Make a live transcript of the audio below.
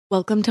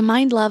Welcome to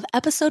Mind Love,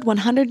 episode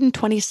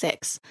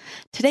 126.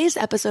 Today's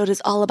episode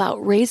is all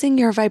about raising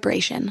your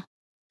vibration.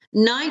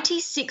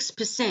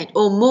 96%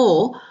 or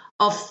more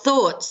of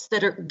thoughts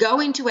that go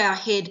into our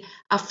head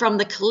are from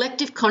the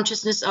collective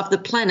consciousness of the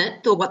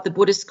planet, or what the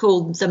Buddhists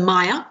call the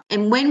Maya.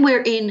 And when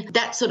we're in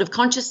that sort of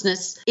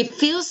consciousness, it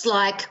feels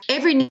like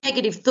every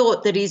negative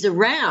thought that is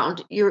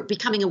around, you're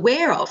becoming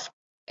aware of.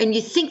 And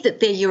you think that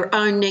they're your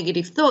own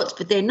negative thoughts,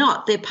 but they're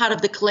not. They're part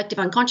of the collective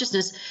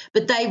unconsciousness,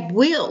 but they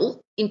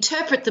will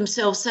interpret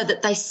themselves so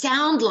that they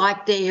sound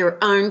like they're your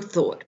own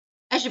thought.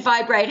 As you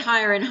vibrate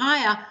higher and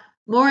higher,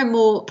 more and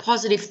more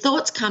positive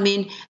thoughts come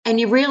in, and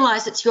you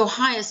realize it's your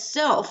higher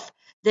self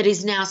that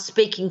is now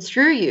speaking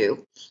through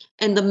you.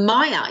 And the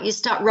Maya, you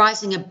start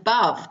rising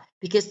above,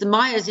 because the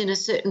Maya is in a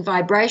certain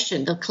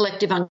vibration, the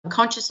collective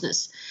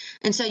unconsciousness.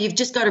 And so you've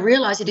just got to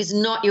realize it is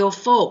not your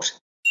fault.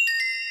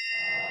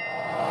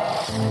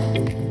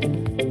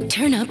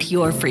 Turn up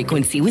your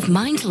frequency with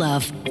Mind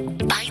Love.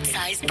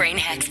 Bite-sized brain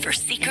hacks for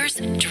seekers,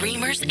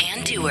 dreamers,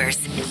 and doers.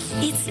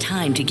 It's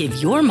time to give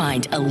your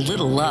mind a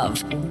little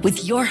love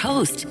with your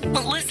host,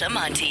 Melissa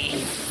Monti.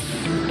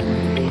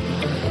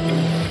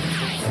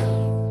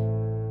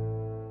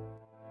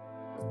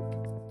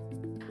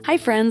 Hi,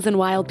 friends and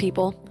wild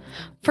people.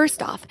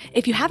 First off,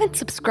 if you haven't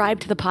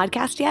subscribed to the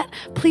podcast yet,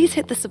 please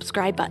hit the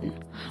subscribe button.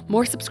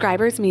 More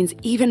subscribers means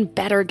even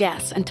better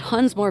guests and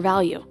tons more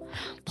value.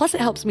 Plus,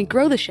 it helps me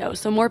grow the show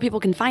so more people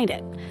can find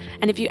it.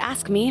 And if you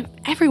ask me,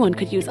 everyone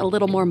could use a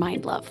little more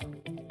mind love.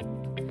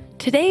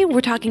 Today,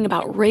 we're talking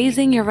about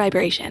raising your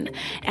vibration,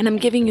 and I'm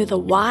giving you the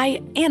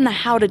why and the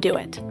how to do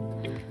it.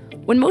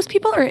 When most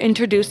people are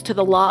introduced to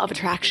the law of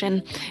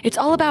attraction, it's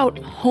all about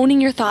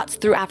honing your thoughts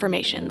through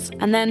affirmations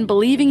and then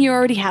believing you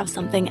already have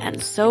something,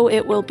 and so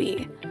it will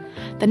be.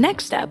 The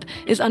next step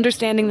is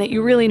understanding that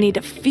you really need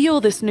to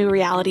feel this new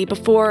reality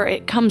before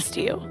it comes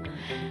to you.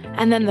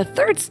 And then the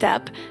third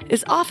step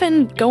is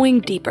often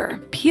going deeper,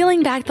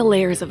 peeling back the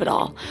layers of it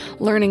all,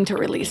 learning to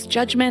release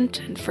judgment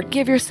and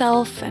forgive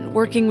yourself, and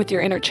working with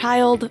your inner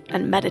child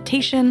and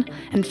meditation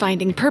and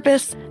finding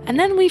purpose. And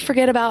then we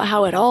forget about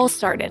how it all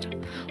started,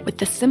 with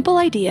the simple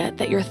idea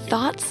that your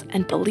thoughts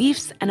and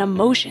beliefs and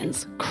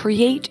emotions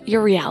create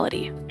your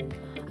reality.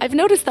 I've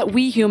noticed that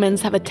we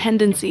humans have a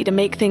tendency to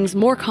make things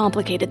more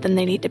complicated than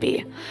they need to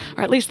be,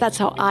 or at least that's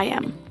how I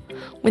am.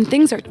 When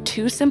things are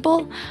too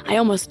simple, I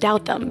almost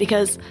doubt them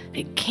because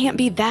it can't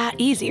be that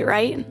easy,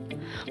 right?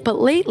 But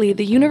lately,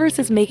 the universe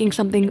is making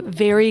something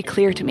very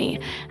clear to me,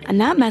 and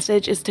that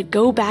message is to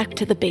go back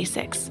to the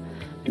basics.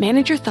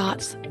 Manage your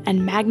thoughts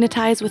and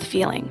magnetize with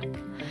feeling.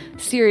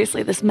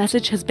 Seriously, this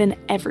message has been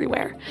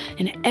everywhere.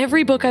 In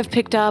every book I've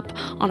picked up,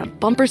 on a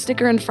bumper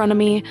sticker in front of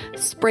me,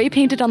 spray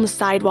painted on the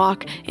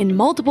sidewalk, in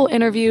multiple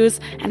interviews,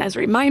 and as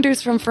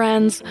reminders from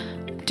friends.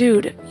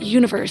 Dude,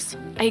 universe,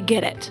 I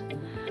get it.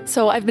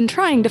 So I've been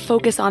trying to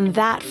focus on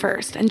that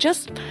first and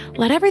just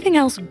let everything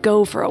else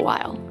go for a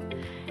while.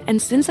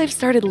 And since I've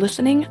started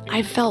listening,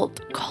 I've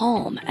felt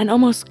calm and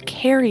almost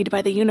carried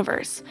by the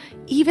universe,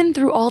 even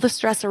through all the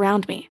stress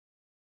around me.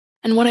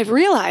 And what I've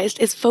realized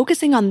is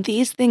focusing on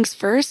these things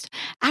first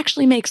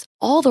actually makes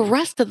all the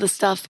rest of the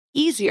stuff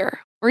easier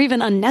or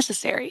even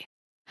unnecessary.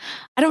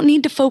 I don't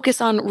need to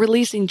focus on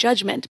releasing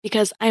judgment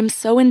because I'm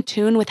so in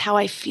tune with how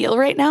I feel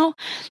right now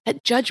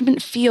that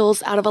judgment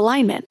feels out of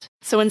alignment.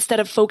 So instead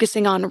of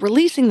focusing on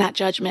releasing that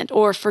judgment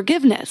or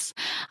forgiveness,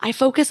 I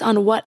focus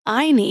on what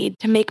I need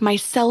to make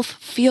myself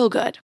feel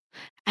good.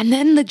 And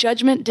then the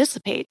judgment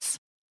dissipates.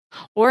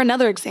 Or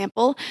another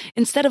example,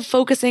 instead of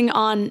focusing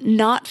on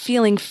not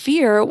feeling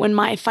fear when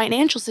my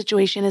financial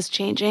situation is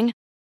changing,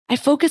 I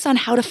focus on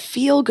how to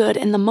feel good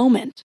in the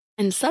moment.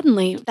 And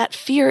suddenly that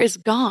fear is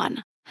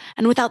gone.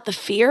 And without the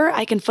fear,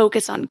 I can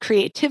focus on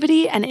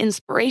creativity and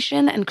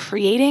inspiration and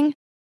creating.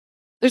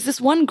 There's this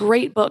one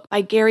great book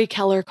by Gary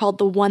Keller called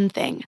The One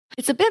Thing.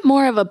 It's a bit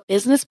more of a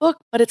business book,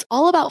 but it's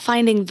all about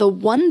finding the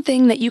one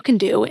thing that you can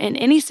do in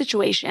any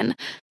situation,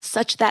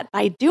 such that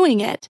by doing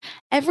it,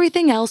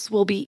 everything else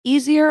will be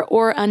easier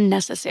or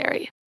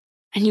unnecessary.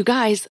 And you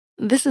guys,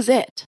 this is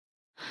it.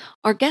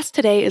 Our guest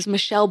today is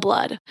Michelle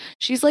Blood.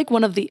 She's like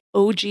one of the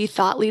OG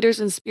thought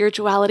leaders in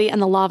spirituality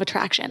and the law of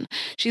attraction.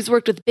 She's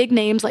worked with big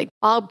names like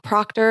Bob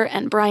Proctor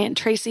and Brian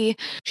Tracy.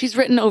 She's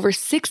written over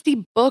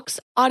 60 books,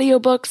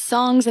 audiobooks,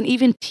 songs, and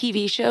even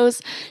TV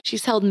shows.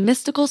 She's held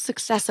mystical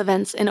success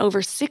events in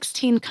over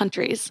 16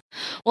 countries.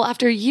 Well,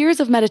 after years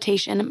of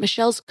meditation,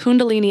 Michelle's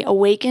Kundalini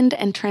awakened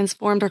and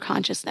transformed her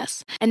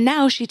consciousness. And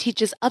now she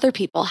teaches other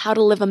people how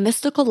to live a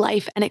mystical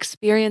life and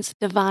experience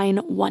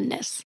divine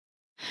oneness.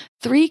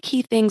 3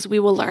 key things we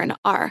will learn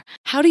are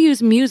how to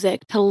use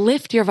music to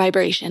lift your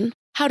vibration,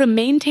 how to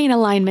maintain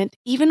alignment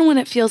even when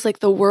it feels like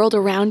the world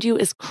around you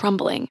is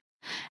crumbling,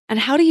 and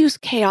how to use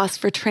chaos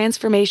for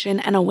transformation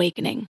and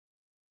awakening.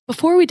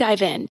 Before we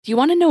dive in, do you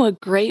want to know a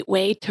great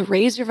way to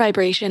raise your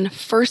vibration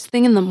first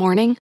thing in the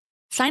morning?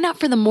 Sign up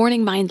for the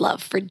Morning Mind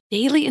Love for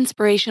daily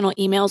inspirational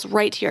emails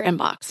right to your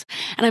inbox.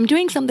 And I'm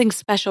doing something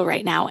special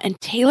right now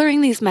and tailoring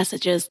these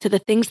messages to the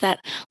things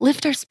that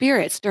lift our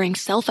spirits during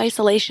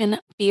self-isolation,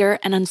 fear,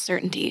 and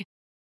uncertainty.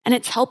 and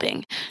it's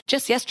helping.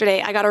 Just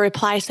yesterday, I got a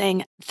reply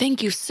saying,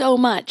 "Thank you so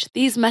much.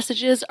 These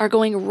messages are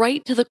going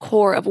right to the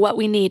core of what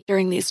we need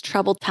during these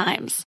troubled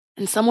times."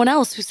 And someone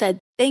else who said,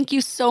 "Thank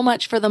you so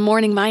much for the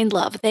Morning Mind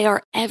Love. They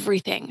are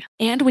everything."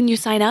 And when you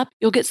sign up,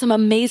 you'll get some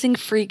amazing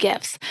free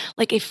gifts,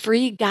 like a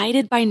free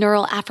guided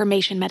binaural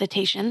affirmation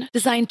meditation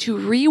designed to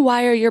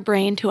rewire your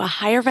brain to a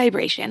higher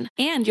vibration.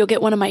 And you'll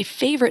get one of my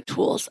favorite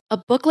tools,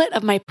 a booklet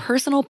of my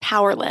personal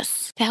power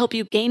lists to help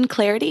you gain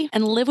clarity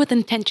and live with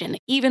intention,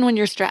 even when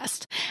you're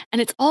stressed.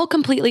 And it's all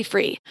completely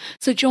free.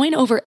 So join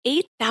over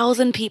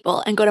 8,000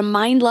 people and go to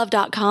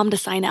mindlove.com to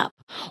sign up.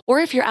 Or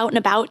if you're out and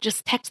about,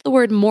 just text the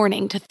word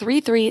morning to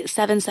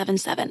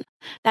 33777.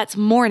 That's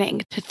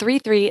morning to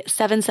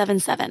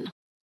 33777.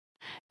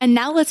 And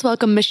now let's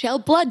welcome Michelle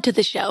Blood to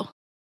the show.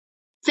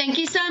 Thank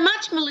you so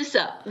much,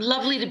 Melissa.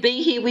 Lovely to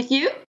be here with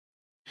you.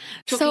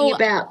 Talking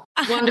about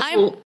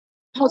wonderful,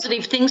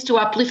 positive things to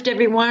uplift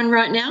everyone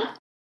right now.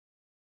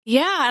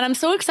 Yeah, and I'm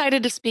so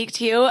excited to speak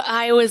to you.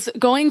 I was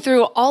going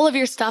through all of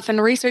your stuff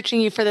and researching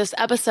you for this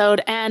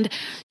episode, and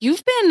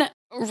you've been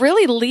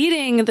really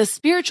leading the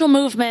spiritual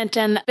movement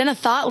and been a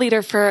thought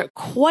leader for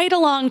quite a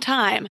long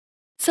time.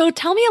 So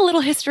tell me a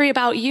little history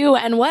about you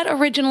and what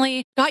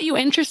originally got you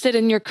interested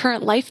in your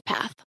current life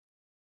path.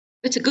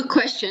 It's a good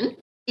question.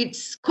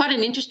 It's quite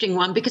an interesting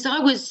one because I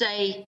was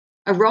a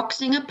rock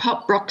singer,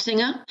 pop rock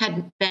singer,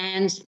 had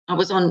bands. I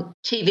was on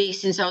TV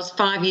since I was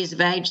 5 years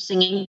of age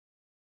singing.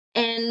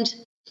 And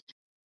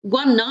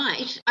one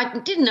night, I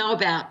didn't know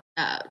about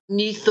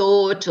New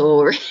Thought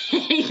or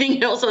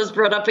anything else. I was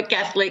brought up a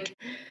Catholic,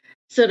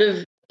 sort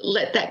of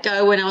let that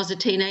go when I was a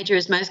teenager,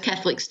 as most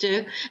Catholics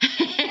do.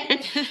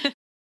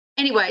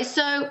 Anyway,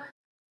 so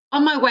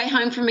on my way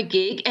home from a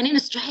gig, and in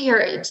Australia,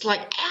 it's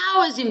like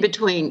hours in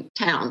between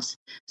towns.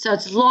 So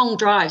it's long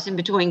drives in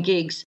between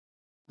gigs.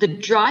 The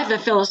driver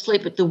fell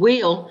asleep at the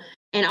wheel,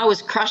 and I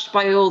was crushed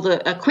by all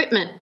the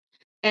equipment.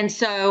 And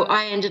so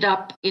I ended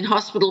up in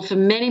hospital for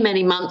many,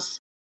 many months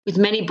with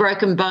many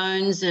broken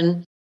bones.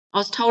 And I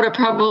was told I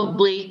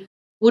probably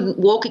wouldn't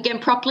walk again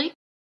properly.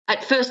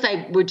 At first,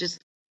 they were just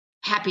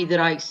happy that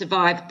I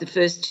survived the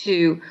first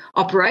two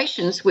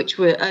operations, which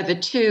were over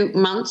 2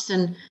 months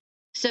and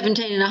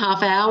 17 and a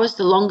half hours,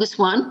 the longest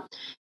one,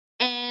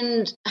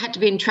 and I had to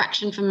be in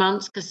traction for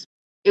months because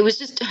it was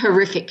just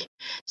horrific.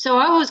 So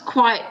I was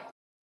quite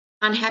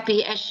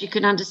unhappy, as you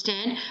can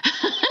understand.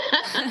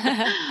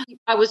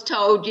 I was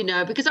told,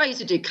 because I used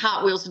to do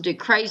cartwheels and do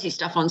crazy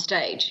stuff on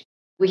stage.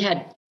 We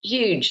had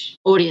huge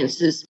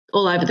audiences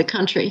all over the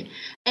country.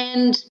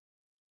 And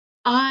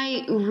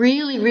I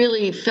really,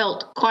 really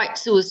felt quite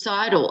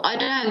suicidal. I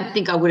don't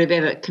think I would have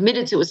ever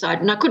committed suicide,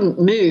 and I couldn't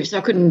move, so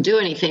I couldn't do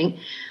anything.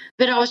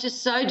 But I was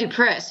just so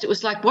depressed. It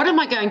was like, what am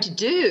I going to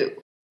do?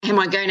 Am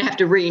I going to have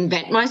to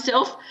reinvent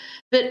myself?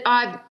 But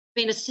I've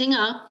been a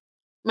singer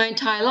my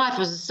entire life. I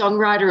was a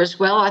songwriter as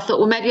well. I thought,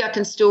 well, maybe I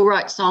can still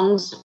write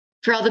songs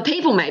for other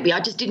people maybe. I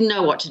just didn't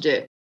know what to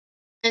do.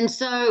 And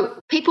so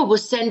people were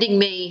sending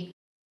me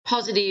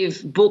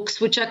positive books,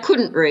 which I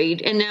couldn't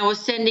read, and they were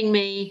sending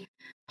me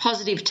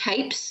positive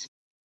tapes,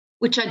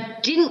 which I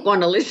didn't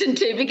want to listen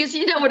to because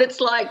you know what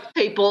it's like,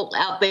 people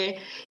out there.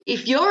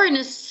 If you're in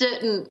a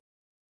certain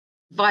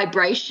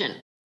vibration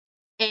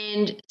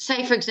and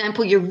say, for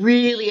example, you're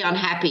really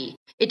unhappy,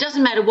 it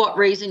doesn't matter what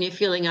reason you're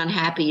feeling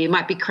unhappy. You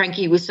might be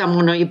cranky with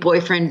someone or your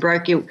boyfriend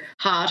broke your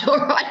heart or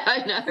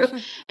I don't know.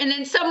 And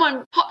then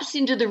someone pops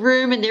into the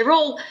room and they're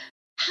all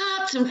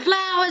hearts and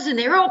flowers and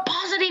they're all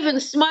positive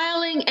and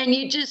smiling and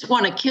you just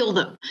want to kill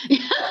them.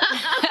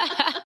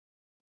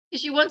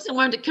 Because you want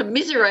someone to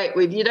commiserate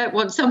with. You don't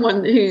want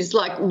someone who's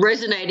like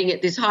resonating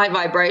at this high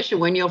vibration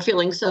when you're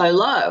feeling so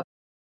low.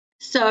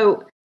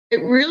 So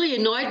it really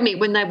annoyed me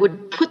when they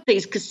would put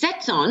these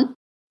cassettes on.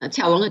 That's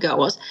how long ago it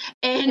was.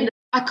 And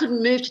I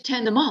couldn't move to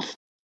turn them off.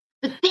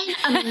 But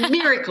then a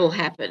miracle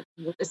happened,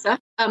 Melissa.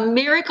 A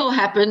miracle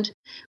happened,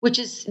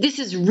 this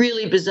is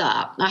really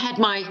bizarre. I had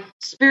my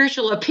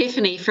spiritual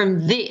epiphany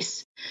from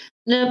this.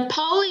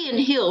 Napoleon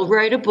Hill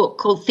wrote a book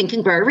called Think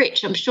and Grow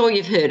Rich. I'm sure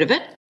you've heard of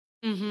it.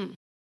 Mm-hmm.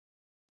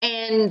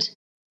 And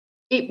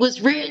it was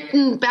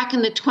written back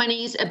in the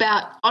 1920s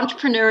about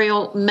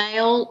entrepreneurial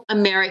male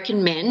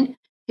American men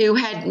who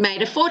had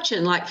made a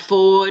fortune, like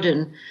Ford,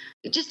 and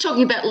just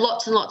talking about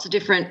lots and lots of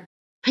different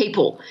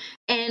people.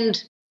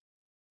 And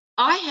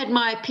I had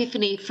my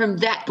epiphany from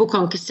that book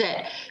on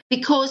cassette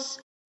because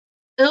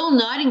Earl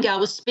Nightingale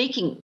was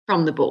speaking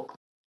from the book.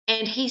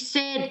 And he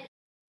said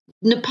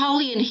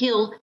Napoleon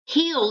Hill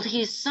healed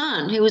his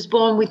son, who was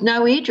born with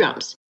no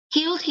eardrums,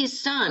 healed his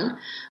son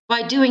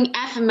by doing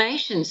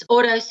affirmations,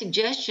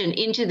 auto-suggestion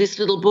into this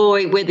little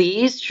boy where the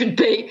ears should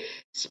be,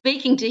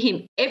 speaking to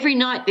him every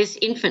night, this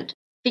infant,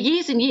 for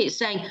years and years,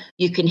 saying,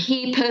 you can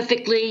hear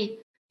perfectly,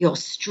 you're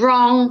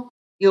strong,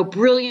 you're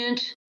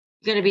brilliant,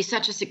 you're going to be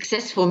such a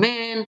successful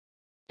man,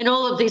 and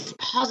all of these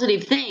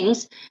positive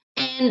things.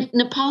 And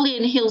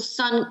Napoleon Hill's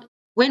son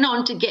went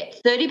on to get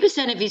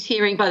 30% of his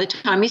hearing by the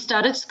time he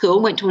started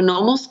school, went to a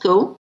normal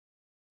school,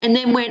 and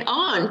then went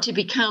on to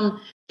become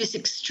this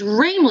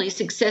extremely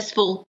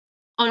successful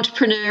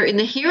entrepreneur in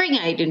the hearing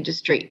aid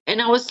industry.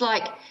 And I was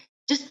like,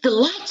 just the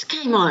lights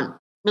came on,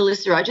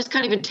 Melissa. I just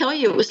can't even tell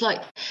you. It was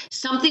like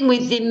something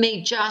within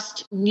me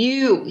just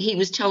knew he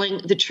was telling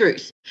the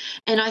truth.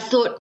 And I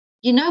thought,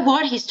 you know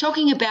what? He's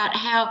talking about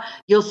how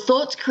your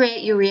thoughts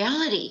create your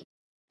reality.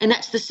 And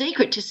that's the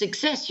secret to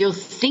success. You're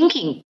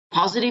thinking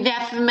positive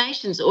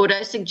affirmations,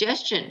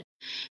 auto-suggestion.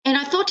 And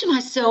I thought to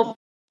myself,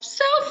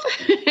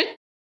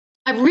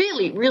 I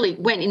really, really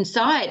went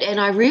inside and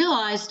I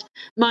realized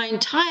my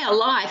entire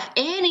life,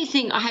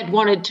 anything I had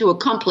wanted to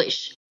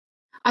accomplish,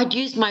 I'd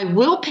used my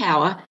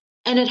willpower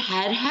and it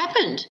had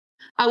happened.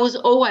 I was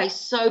always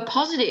so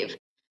positive.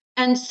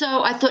 And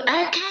so I thought,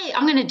 okay,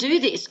 I'm going to do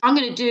this. I'm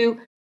going to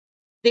do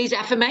these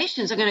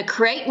affirmations. I'm going to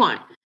create one.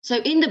 So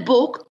in the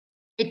book,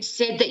 it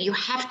said that you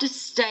have to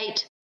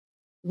state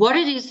what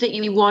it is that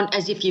you want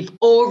as if you've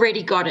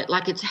already got it,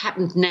 like it's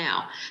happened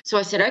now. So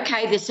I said,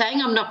 okay, they're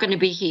saying I'm not going to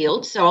be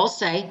healed. So I'll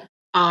say,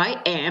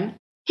 I am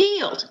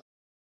healed.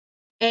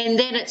 And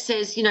then it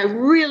says,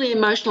 really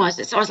emotionalize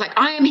it. So I was like,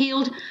 I am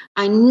healed.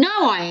 I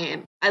know I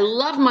am. I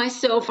love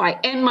myself. I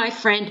am my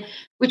friend,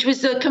 which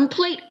was the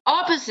complete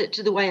opposite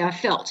to the way I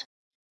felt.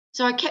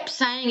 So I kept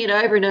saying it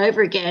over and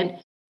over again,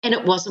 and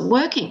it wasn't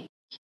working.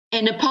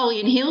 And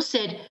Napoleon Hill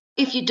said,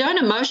 if you don't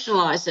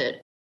emotionalize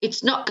it,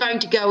 it's not going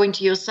to go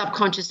into your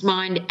subconscious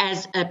mind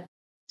as a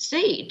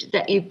seed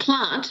that you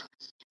plant.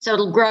 So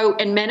it'll grow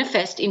and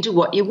manifest into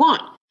what you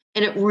want.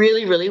 And it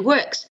really, really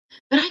works.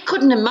 But I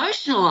couldn't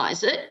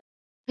emotionalize it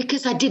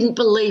because I didn't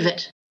believe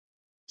it.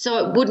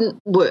 So it wouldn't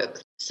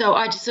work. So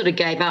I just sort of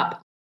gave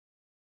up.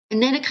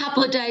 And then a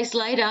couple of days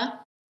later,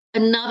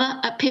 another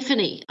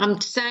epiphany.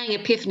 I'm saying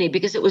epiphany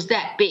because it was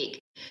that big.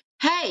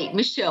 Hey,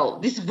 Michelle,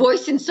 this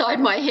voice inside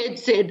my head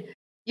said,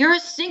 you're a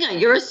singer,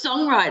 you're a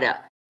songwriter.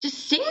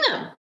 Just sing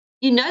them.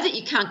 You know that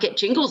you can't get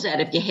jingles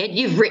out of your head.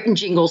 You've written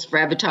jingles for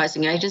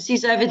advertising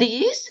agencies over the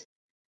years.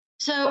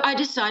 So I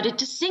decided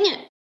to sing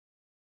it.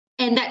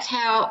 And that's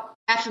how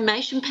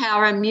affirmation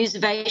power and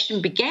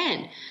musivation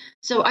began.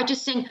 So I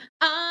just sing,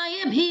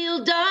 I am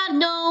healed, I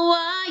know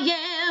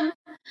I am.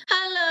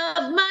 I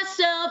love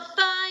myself,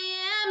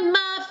 I am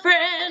my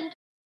friend.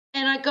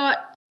 And I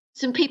got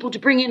some people to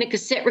bring in a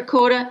cassette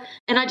recorder,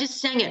 and I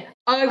just sang it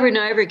over and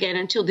over again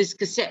until this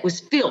cassette was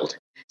filled.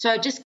 So I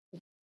just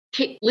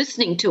kept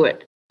listening to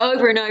it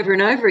over and over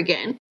and over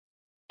again.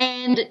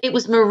 And it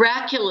was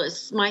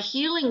miraculous. My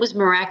healing was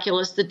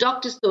miraculous. The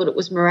doctors thought it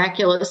was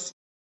miraculous.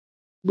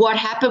 What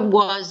happened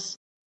was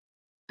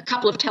a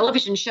couple of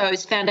television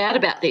shows found out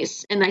about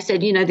this, and they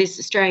said, this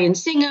Australian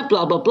singer,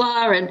 blah, blah,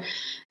 blah.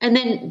 And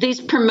then these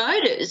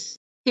promoters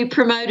who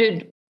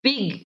promoted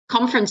big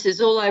conferences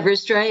all over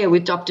Australia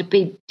with Dr.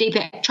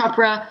 Deepak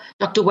Chopra,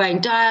 Dr.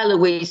 Wayne Dyer,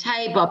 Louise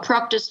Hay, Bob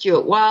Proctor,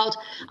 Stuart Wilde.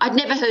 I'd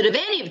never heard of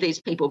any of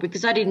these people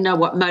because I didn't know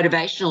what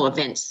motivational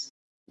events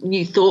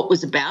New Thought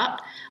was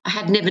about. I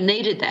had never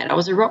needed that. I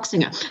was a rock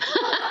singer.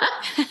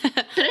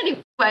 But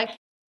anyway,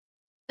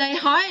 they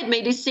hired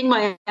me to sing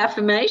my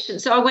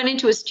affirmations. So I went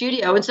into a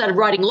studio and started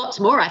writing lots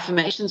more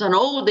affirmations on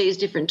all of these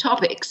different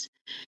topics.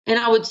 And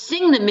I would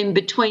sing them in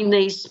between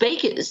these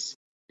speakers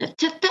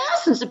to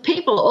thousands of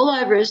people all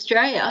over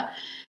Australia.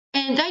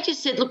 And they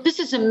just said, look, this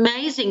is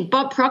amazing.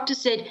 Bob Proctor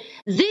said,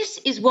 this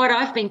is what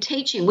I've been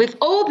teaching. We've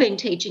all been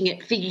teaching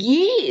it for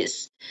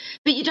years.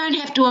 But you don't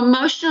have to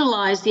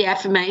emotionalize the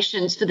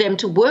affirmations for them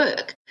to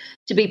work,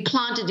 to be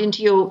planted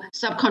into your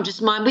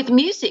subconscious mind with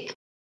music.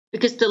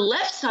 Because the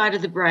left side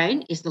of the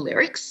brain is the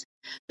lyrics,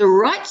 the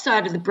right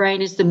side of the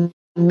brain is the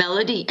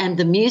melody and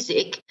the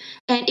music,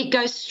 and it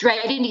goes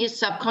straight into your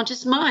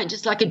subconscious mind,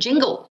 just like a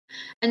jingle.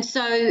 And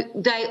so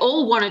they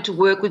all wanted to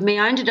work with me.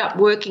 I ended up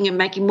working and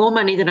making more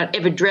money than I'd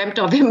ever dreamt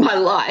of in my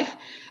life,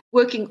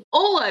 working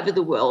all over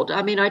the world.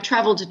 I mean, I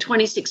traveled to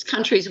 26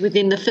 countries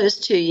within the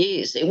first 2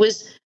 years. It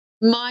was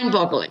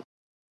mind-boggling.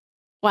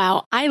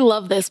 Wow, I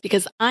love this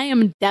because I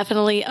am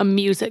definitely a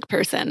music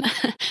person.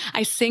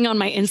 I sing on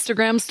my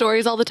Instagram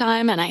stories all the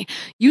time, and I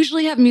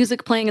usually have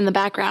music playing in the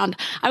background.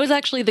 I was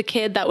actually the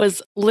kid that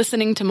was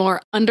listening to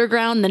more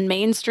underground than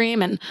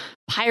mainstream and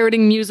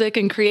pirating music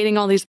and creating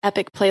all these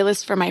epic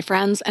playlists for my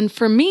friends. And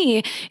for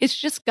me, it's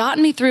just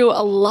gotten me through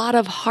a lot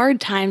of hard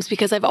times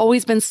because I've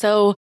always been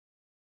so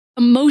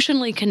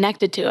emotionally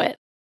connected to it.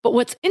 But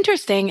what's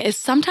interesting is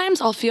sometimes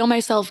I'll feel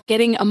myself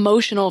getting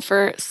emotional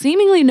for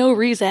seemingly no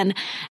reason,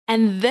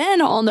 and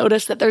then I'll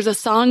notice that there's a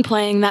song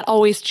playing that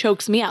always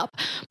chokes me up.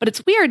 But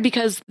it's weird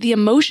because the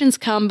emotions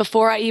come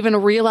before I even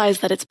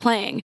realize that it's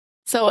playing.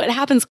 So it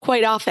happens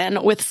quite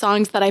often with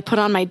songs that I put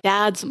on my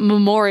dad's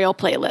memorial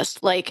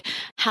playlist, like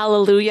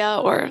Hallelujah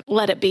or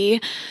Let It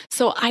Be.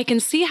 So I can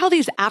see how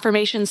these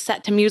affirmations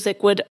set to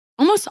music would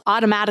almost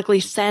automatically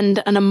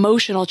send an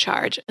emotional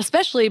charge,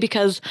 especially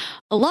because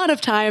a lot of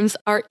times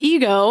our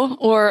ego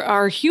or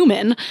our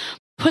human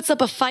puts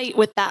up a fight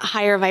with that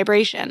higher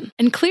vibration.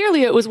 And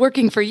clearly it was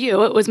working for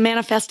you. It was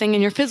manifesting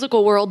in your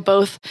physical world,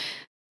 both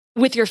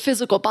with your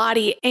physical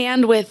body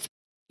and with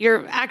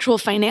your actual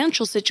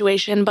financial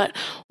situation. But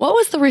what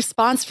was the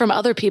response from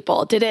other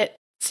people? Did it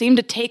seem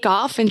to take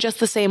off in just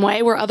the same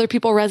way? Were other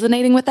people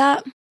resonating with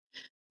that?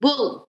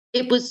 Well,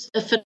 it was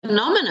a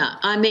phenomena.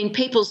 I mean,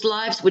 people's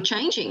lives were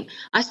changing.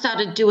 I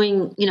started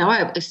doing,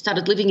 I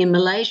started living in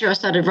Malaysia. I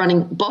started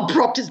running Bob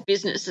Proctor's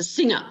business, a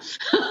singer.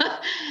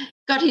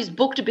 Got his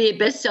book to be a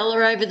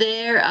bestseller over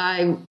there.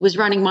 I was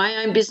running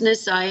my own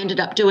business. I ended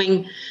up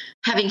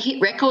having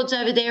hit records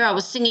over there. I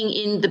was singing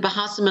in the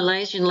Bahasa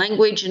Malaysian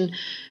language and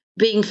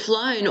being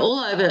flown all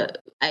over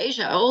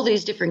Asia, all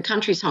these different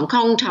countries, Hong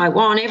Kong,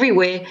 Taiwan,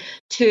 everywhere,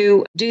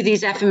 to do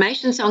these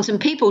affirmation songs. And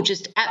people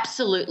just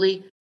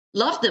absolutely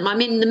loved them. I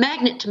mean, the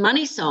Magnet to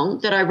Money song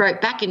that I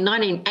wrote back in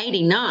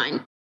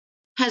 1989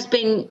 has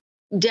been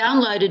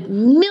downloaded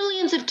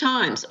millions of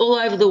times all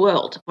over the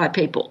world by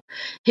people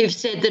who've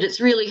said that it's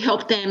really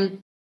helped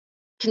them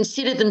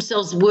consider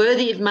themselves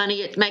worthy of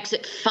money. It makes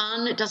it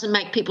fun. It doesn't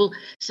make people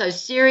so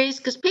serious,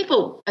 because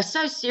people are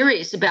so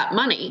serious about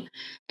money,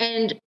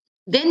 and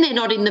then they're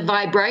not in the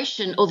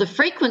vibration or the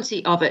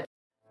frequency of it.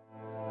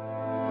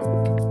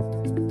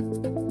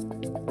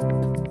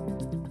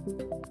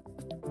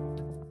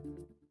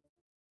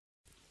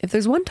 If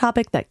there's one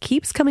topic that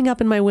keeps coming up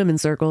in my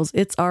women's circles,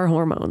 it's our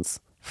hormones.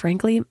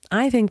 Frankly,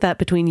 I think that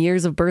between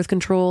years of birth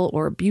control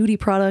or beauty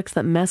products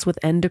that mess with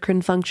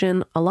endocrine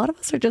function, a lot of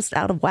us are just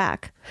out of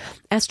whack.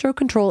 Estro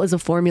Control is a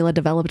formula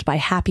developed by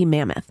Happy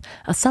Mammoth,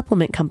 a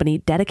supplement company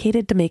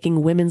dedicated to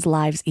making women's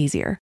lives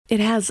easier. It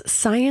has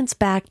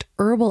science-backed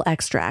herbal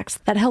extracts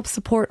that help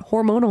support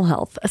hormonal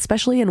health,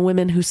 especially in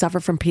women who suffer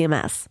from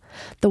PMS.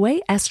 The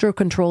way Estro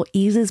Control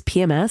eases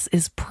PMS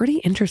is pretty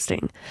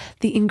interesting.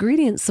 The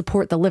ingredients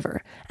support the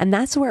liver, and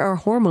that's where our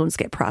hormones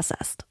get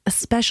processed,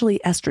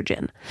 especially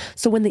estrogen.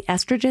 So when the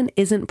estrogen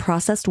isn't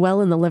processed well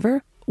in the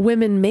liver,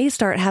 women may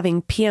start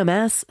having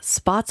PMS,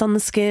 spots on the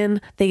skin,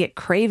 they get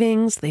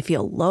cravings, they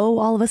feel low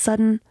all of a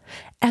sudden.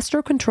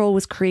 Estro Control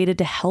was created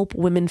to help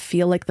women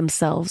feel like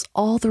themselves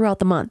all throughout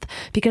the month,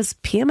 because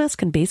PMS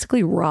can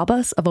basically rob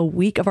us of a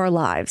week of our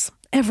lives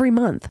every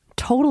month.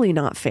 Totally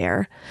not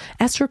fair.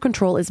 Estro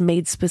Control is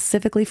made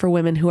specifically for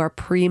women who are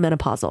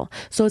premenopausal,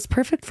 so it's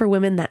perfect for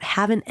women that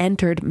haven't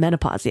entered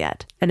menopause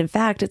yet. And in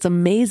fact, it's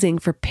amazing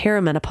for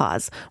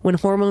perimenopause, when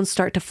hormones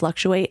start to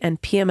fluctuate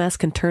and PMS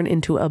can turn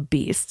into a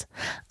beast.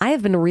 I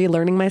have been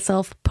relearning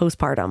myself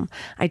postpartum.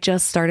 I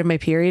just started my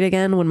period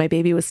again when my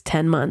baby was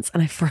 10 months,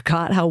 and I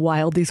forgot how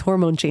wild these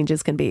hormone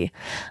changes can be.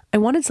 I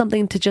wanted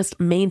something to just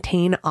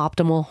maintain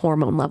optimal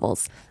hormone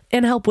levels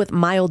and help with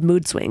mild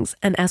mood swings,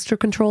 and Estro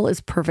Control is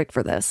perfect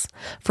for this.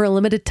 For a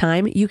limited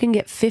time, you can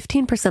get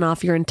 15%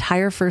 off your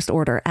entire first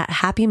order at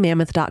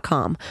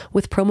happymammoth.com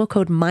with promo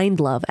code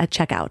MINDLOVE at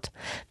checkout.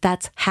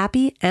 That's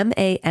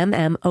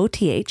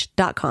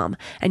happymammoth.com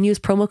and use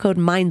promo code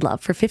MINDLOVE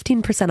for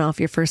 15% off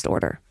your first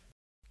order.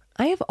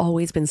 I have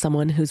always been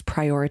someone who's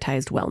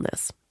prioritized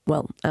wellness.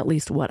 Well, at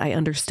least what I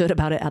understood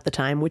about it at the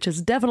time, which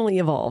has definitely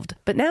evolved.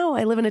 But now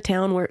I live in a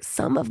town where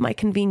some of my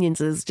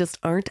conveniences just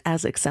aren't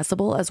as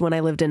accessible as when I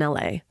lived in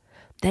LA.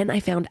 Then I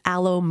found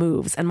Alo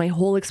Moves and my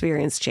whole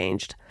experience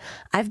changed.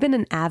 I've been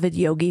an avid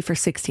yogi for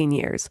 16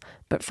 years,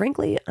 but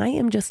frankly, I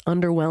am just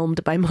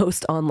underwhelmed by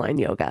most online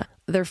yoga.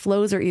 Their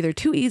flows are either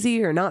too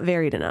easy or not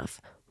varied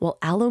enough. Well,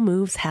 Alo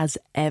Moves has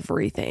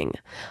everything.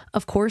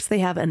 Of course, they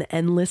have an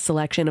endless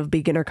selection of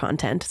beginner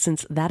content,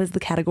 since that is the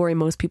category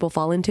most people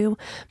fall into,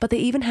 but they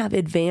even have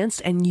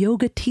advanced and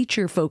yoga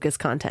teacher-focused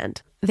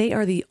content. They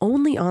are the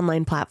only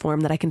online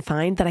platform that I can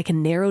find that I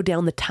can narrow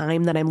down the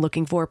time that I'm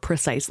looking for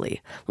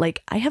precisely.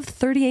 Like, I have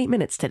 38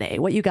 minutes today.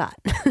 What you got?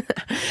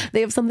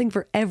 They have something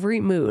for every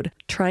mood.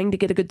 Trying to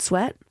get a good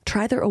sweat?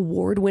 Try their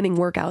award-winning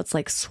workouts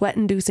like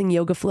sweat-inducing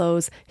yoga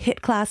flows, HIIT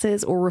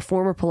classes, or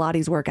reformer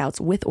Pilates workouts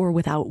with or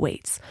without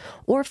weights.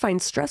 Or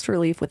find stress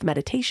relief with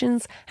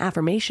meditations,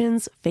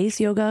 affirmations,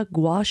 face yoga,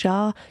 gua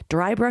sha,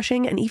 dry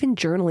brushing, and even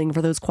journaling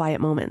for those quiet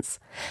moments.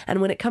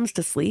 And when it comes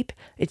to sleep,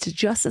 it's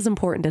just as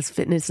important as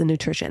fitness and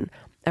nutrition.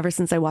 Ever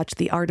since I watched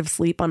The Art of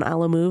Sleep on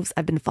Alo Moves,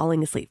 I've been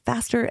falling asleep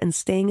faster and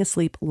staying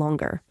asleep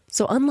longer.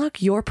 So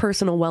unlock your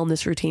personal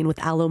wellness routine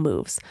with Alo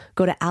Moves.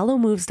 Go to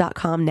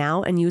alomoves.com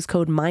now and use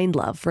code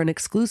MINDLOVE for an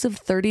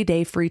exclusive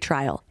 30-day free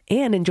trial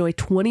and enjoy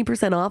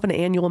 20% off an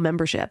annual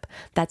membership.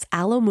 That's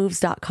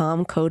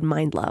alomoves.com, code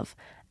MINDLOVE.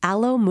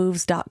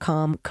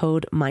 alomoves.com,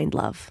 code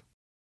MINDLOVE.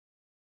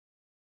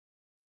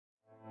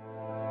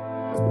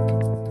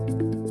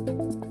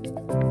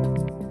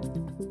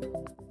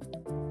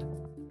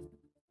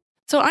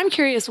 So I'm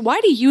curious, why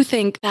do you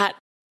think that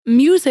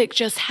music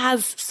just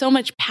has so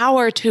much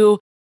power to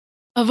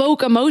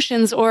evoke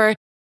emotions or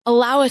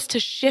allow us to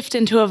shift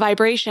into a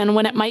vibration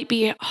when it might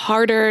be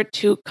harder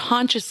to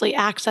consciously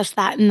access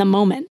that in the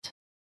moment?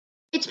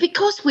 It's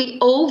because we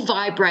all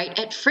vibrate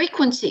at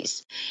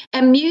frequencies,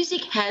 and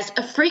music has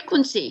a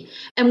frequency.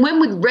 And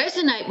when we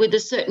resonate with a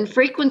certain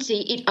frequency,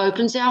 it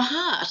opens our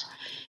heart.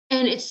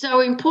 And it's so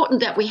important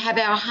that we have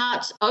our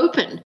hearts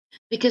open,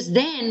 because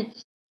then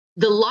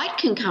the light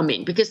can come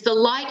in, because the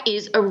light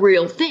is a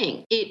real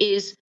thing. It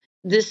is,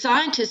 the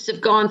scientists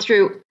have gone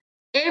through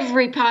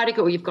every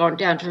particle. You've gone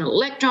down to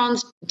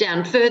electrons,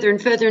 down further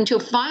and further, until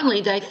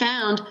finally they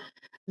found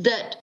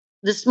that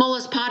the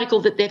smallest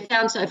particle that they've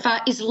found so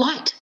far is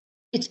light.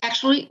 It's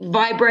actually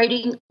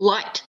vibrating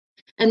light.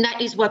 And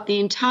that is what the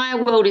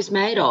entire world is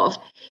made of,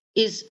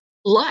 is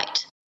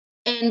light.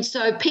 And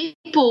so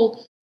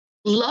people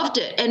loved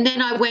it. And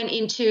then I went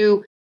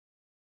into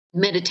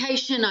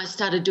meditation. I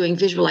started doing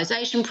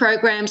visualization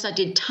programs. I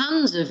did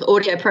tons of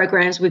audio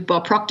programs with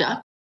Bob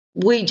Proctor.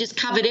 We just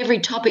covered every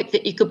topic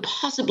that you could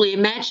possibly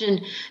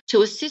imagine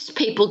to assist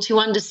people to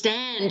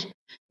understand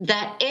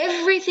that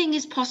everything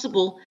is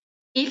possible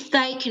if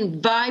they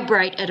can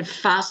vibrate at a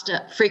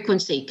faster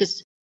frequency,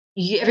 because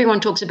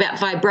everyone talks about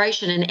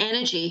vibration and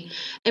energy.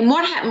 And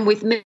what happened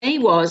with me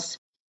was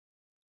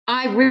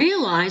I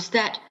realized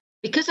that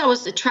because I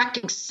was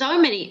attracting so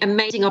many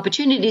amazing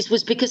opportunities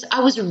was because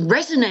I was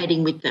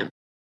resonating with them.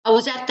 I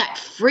was at that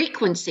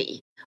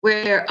frequency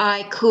where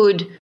I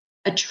could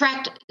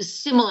attract a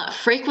similar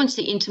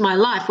frequency into my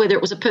life, whether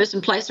it was a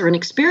person, place, or an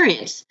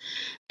experience.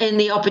 And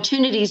the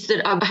opportunities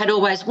that I had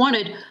always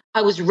wanted,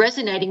 I was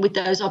resonating with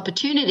those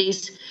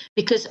opportunities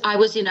because I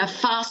was in a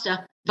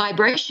faster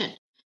vibration.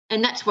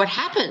 And that's what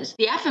happens.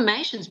 The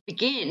affirmations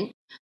begin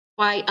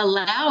by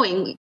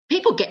allowing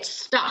people get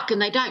stuck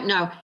and they don't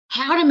know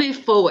how to move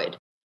forward.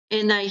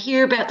 And they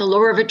hear about the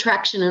law of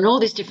attraction and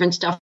all this different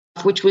stuff,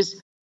 which was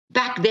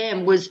back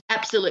then was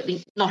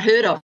absolutely not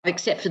heard of,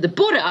 except for the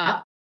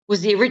Buddha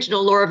was the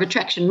original law of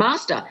attraction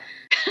master.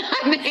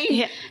 I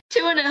mean,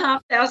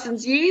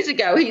 2,500 years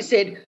ago, he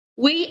said,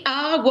 we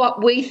are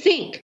what we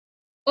think.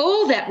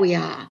 All that we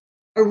are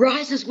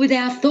arises with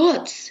our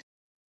thoughts.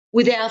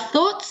 With our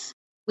thoughts,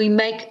 we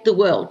make the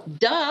world.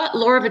 Duh,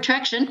 law of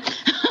attraction.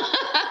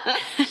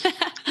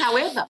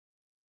 However,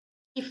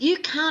 if you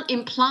can't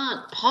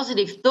implant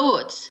positive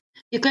thoughts,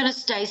 you're going to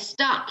stay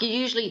stuck. You're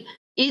usually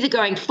either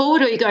going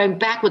forward or you're going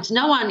backwards.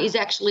 No one is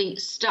actually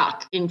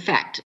stuck. In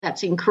fact,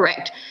 that's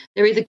incorrect.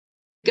 They're either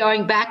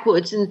going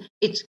backwards, and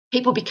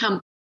people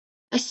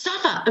they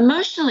suffer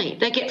emotionally.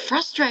 They get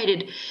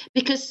frustrated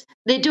because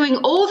they're doing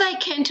all they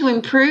can to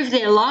improve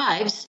their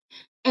lives,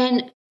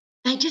 and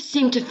they just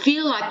seem to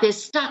feel like they're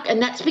stuck,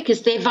 and that's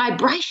because their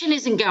vibration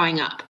isn't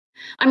going up.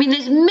 I mean,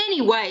 there's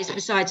many ways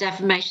besides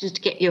affirmations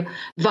to get your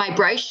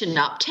vibration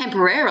up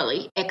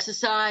temporarily.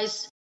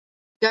 Exercise,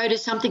 go to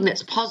something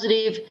that's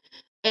positive,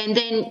 and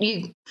then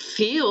you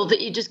feel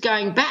that you're just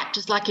going back,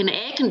 just like an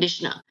air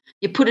conditioner.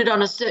 You put it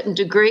on a certain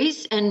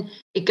degrees and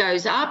it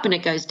goes up and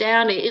it goes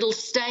down. It'll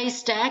stay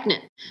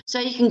stagnant. So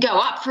you can go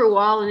up for a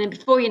while and then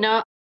before you know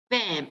it,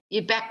 bam,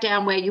 you're back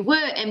down where you were,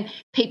 and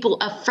people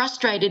are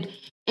frustrated.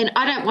 And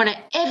I don't want to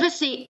ever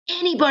see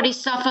anybody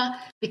suffer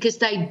because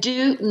they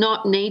do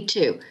not need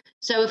to.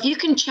 So if you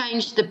can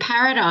change the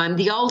paradigm,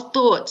 the old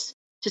thoughts,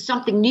 to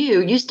something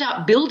new, you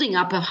start building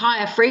up a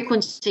higher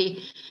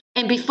frequency.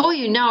 And before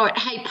you know it,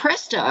 hey,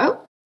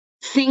 presto,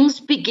 things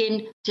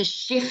begin to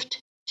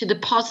shift to the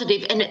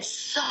positive. And it's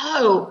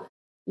so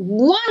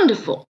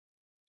wonderful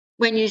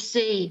when you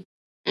see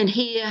and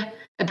hear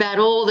about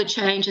all the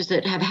changes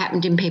that have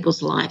happened in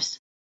people's lives.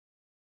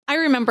 I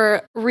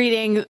remember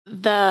reading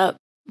the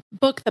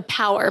book, The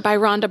Power by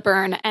Rhonda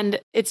Byrne. And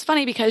it's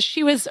funny because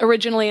she was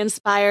originally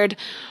inspired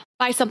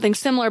by something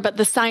similar, but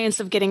the science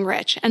of getting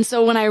rich. And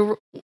so when I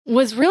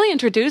was really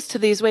introduced to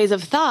these ways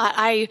of thought,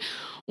 I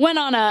went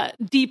on a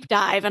deep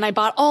dive and I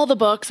bought all the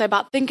books. I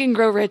bought Think and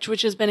Grow Rich,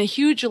 which has been a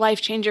huge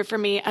life changer for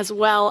me as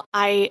well.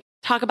 I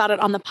talk about it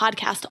on the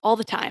podcast all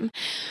the time.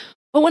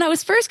 But when I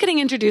was first getting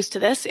introduced to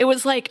this, it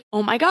was like,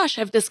 oh my gosh,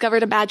 I've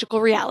discovered a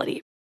magical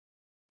reality.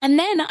 And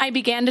then I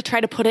began to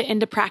try to put it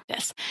into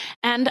practice.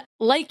 And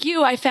like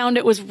you, I found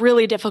it was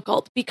really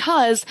difficult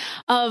because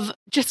of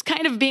just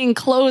kind of being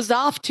closed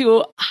off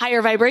to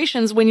higher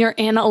vibrations when you're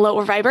in a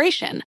lower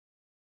vibration.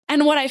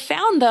 And what I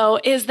found, though,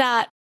 is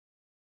that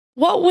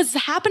what was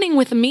happening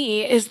with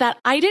me is that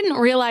I didn't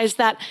realize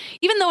that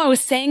even though I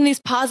was saying these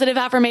positive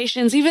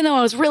affirmations, even though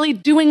I was really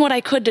doing what I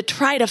could to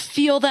try to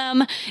feel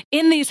them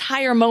in these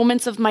higher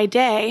moments of my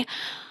day,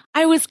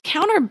 I was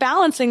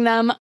counterbalancing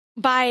them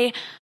by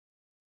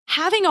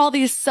having all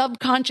these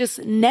subconscious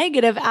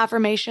negative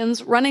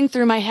affirmations running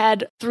through my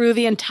head through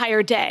the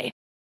entire day.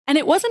 And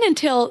it wasn't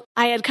until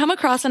I had come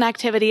across an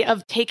activity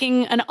of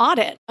taking an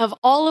audit of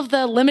all of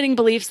the limiting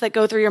beliefs that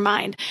go through your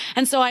mind.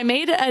 And so I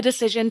made a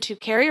decision to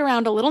carry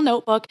around a little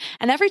notebook,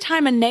 and every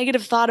time a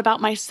negative thought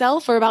about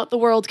myself or about the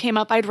world came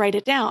up, I'd write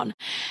it down.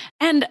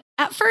 And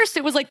at first,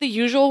 it was like the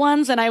usual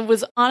ones, and I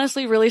was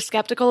honestly really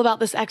skeptical about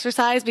this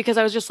exercise because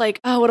I was just like,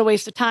 oh, what a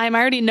waste of time.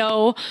 I already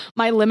know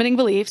my limiting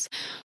beliefs.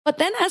 But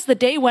then as the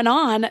day went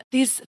on,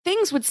 these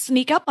things would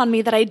sneak up on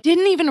me that I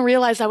didn't even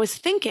realize I was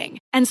thinking.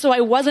 And so I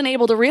wasn't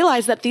able to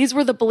realize that these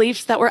were the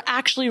beliefs that were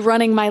actually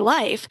running my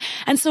life.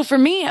 And so for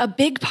me, a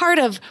big part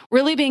of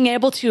really being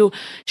able to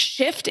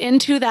shift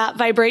into that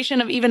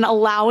vibration of even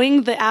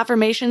allowing the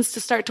affirmations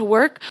to start to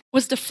work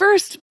was to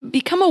first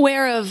become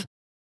aware of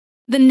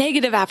the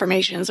negative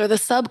affirmations or the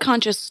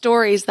subconscious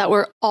stories that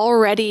were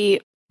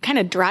already kind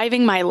of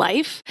driving my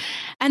life.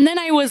 And then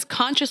I was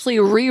consciously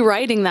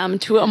rewriting them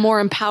to a more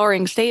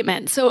empowering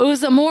statement. So it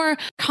was a more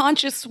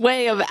conscious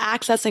way of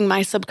accessing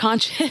my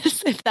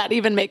subconscious, if that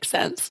even makes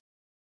sense.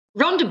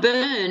 Rhonda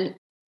Byrne,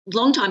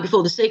 long time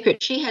before The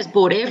Secret, she has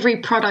bought every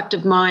product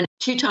of mine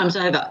 2 times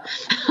over.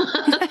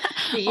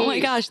 Oh my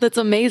gosh, that's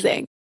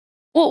amazing.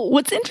 Well,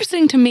 what's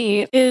interesting to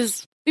me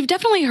is we've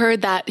definitely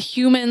heard that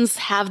humans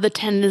have the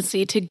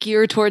tendency to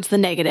gear towards the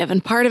negative,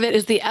 and part of it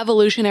is the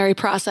evolutionary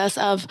process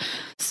of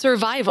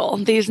survival.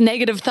 These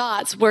negative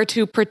thoughts were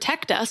to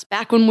protect us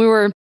back when we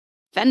were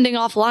fending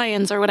off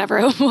lions or whatever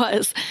it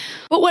was.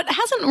 But what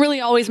hasn't really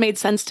always made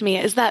sense to me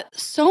is that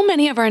so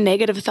many of our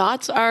negative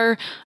thoughts are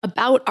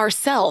about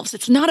ourselves.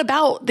 It's not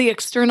about the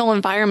external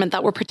environment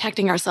that we're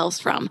protecting ourselves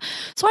from.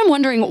 So I'm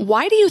wondering,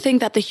 why do you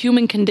think that the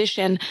human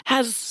condition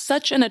has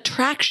such an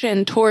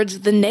attraction towards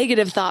the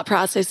negative thought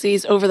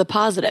processes over the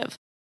positive?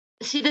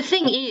 See, the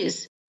thing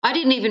is, I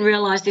didn't even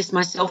realize this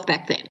myself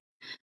back then.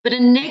 But a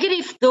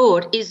negative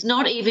thought is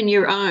not even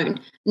your own.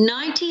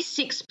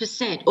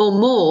 96% or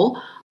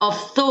more of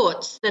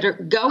thoughts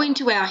that go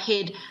into our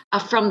head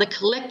are from the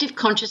collective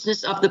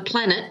consciousness of the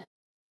planet.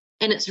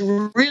 And it's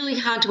really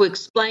hard to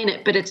explain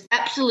it, but it's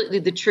absolutely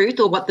the truth,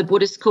 or what the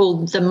Buddhists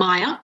call the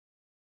Maya.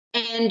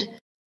 And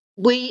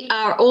we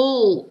are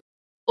all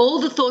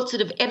the thoughts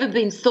that have ever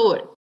been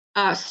thought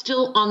are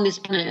still on this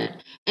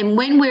planet. And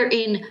when we're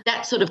in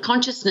that sort of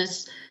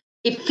consciousness,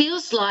 it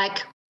feels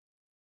like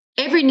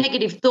every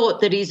negative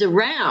thought that is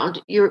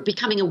around, you're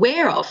becoming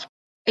aware of.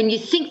 And you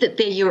think that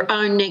they're your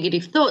own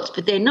negative thoughts,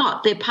 but they're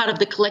not. They're part of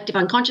the collective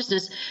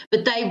unconsciousness,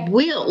 but they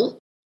will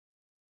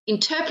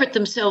interpret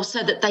themselves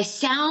so that they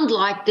sound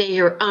like they're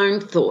your own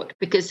thought,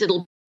 because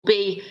they'll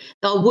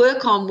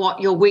work on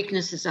what your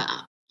weaknesses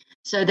are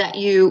so that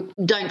you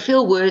don't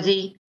feel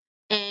worthy.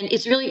 And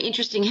it's really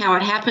interesting how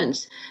it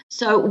happens.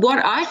 So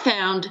what I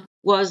found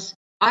was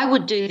I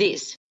would do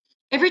this.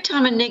 Every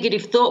time a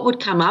negative thought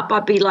would come up,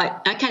 I'd be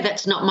like, okay,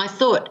 that's not my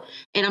thought.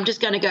 And I'm just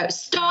going to go,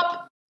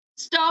 stop.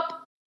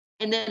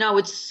 And then I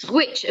would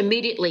switch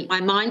immediately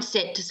my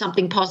mindset to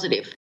something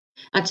positive.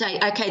 I'd say,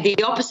 okay,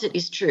 the opposite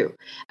is true.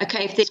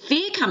 Okay, if there's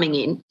fear coming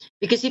in,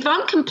 because if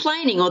I'm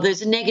complaining or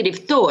there's a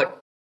negative thought,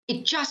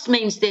 it just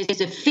means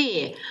there's a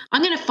fear.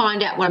 I'm going to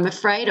find out what I'm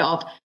afraid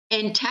of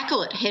and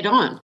tackle it head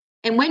on.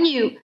 And when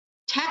you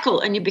tackle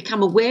and you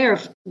become aware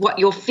of what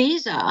your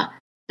fears are,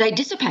 they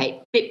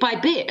dissipate bit by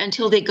bit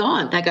until they're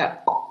gone. They go,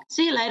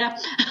 see you later.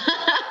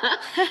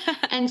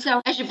 And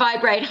so as you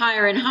vibrate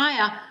higher and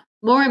higher,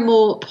 more and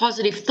more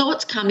positive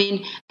thoughts come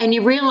in, and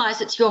you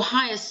realize it's your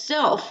higher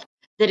self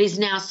that is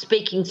now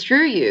speaking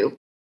through you.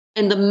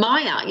 And the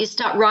Maya, you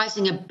start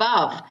rising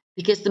above,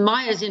 because the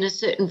Maya is in a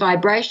certain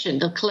vibration,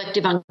 the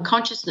collective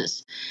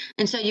unconsciousness.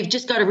 And so you've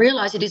just got to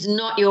realize it is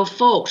not your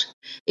fault.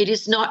 It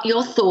is not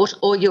your thought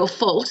or your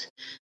fault.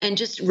 And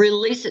just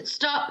release it.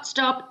 Stop.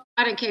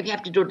 I don't care if you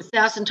have to do it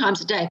 1,000 times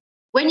a day.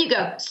 When you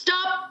go,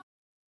 stop,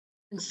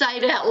 and say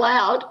it out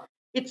loud,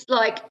 it's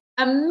like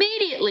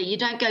immediately you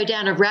don't go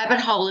down a rabbit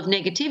hole of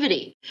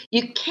negativity.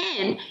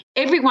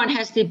 Everyone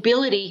has the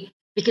ability,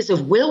 because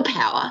of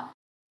willpower,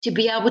 to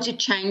be able to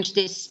change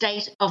their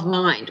state of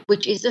mind,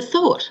 which is a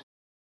thought.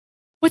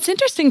 What's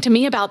interesting to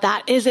me about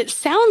that is it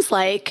sounds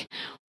like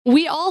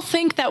we all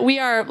think that we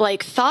are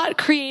like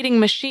thought-creating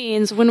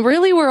machines when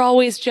really we're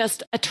always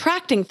just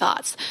attracting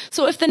thoughts.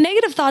 So if the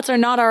negative thoughts are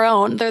not our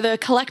own, they're the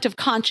collective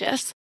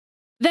conscious,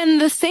 then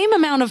the same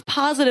amount of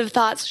positive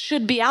thoughts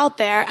should be out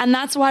there. And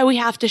that's why we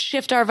have to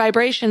shift our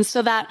vibrations,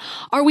 so that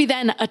are we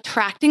then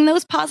attracting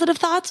those positive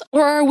thoughts,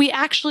 or are we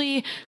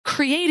actually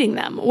creating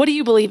them? What do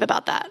you believe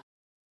about that?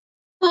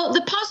 Well,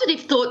 the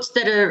positive thoughts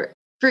that are,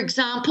 for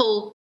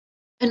example,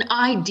 an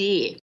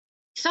idea,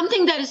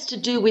 something that is to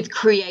do with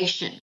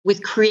creation,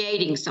 with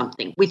creating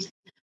something, with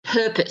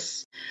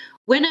purpose.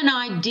 When an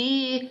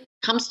idea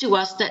comes to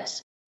us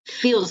that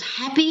feels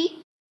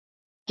happy,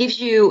 gives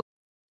you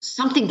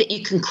something that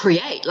you can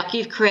create, like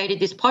you've created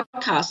this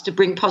podcast to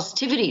bring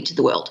positivity to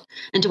the world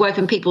and to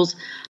open people's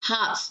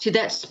hearts to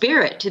that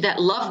spirit, to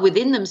that love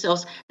within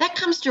themselves, that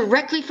comes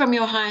directly from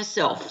your higher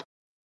self.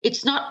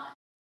 It's not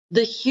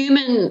the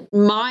human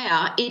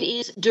Maya, it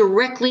is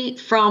directly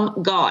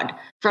from God,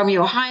 from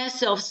your higher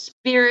self,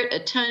 spirit,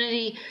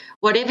 eternity,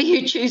 whatever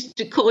you choose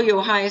to call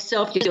your higher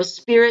self, your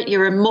spirit,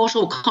 your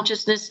immortal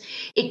consciousness.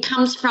 It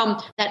comes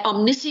from that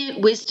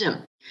omniscient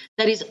wisdom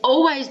that is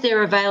always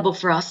there available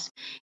for us.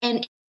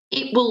 And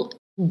it will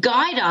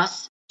guide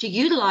us to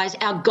utilize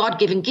our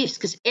God-given gifts,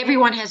 because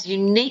everyone has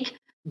unique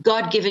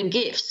God-given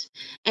gifts,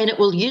 and it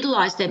will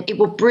utilize them. It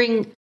will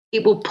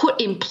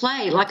put in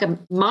play like a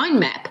mind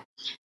map.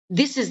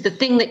 This is the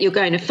thing that you're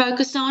going to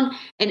focus on,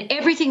 and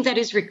everything that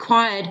is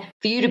required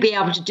for you to be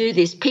able to do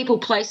this, people,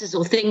 places,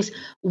 or things,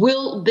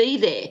 will be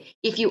there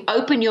if you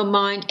open your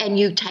mind and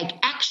you take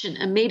action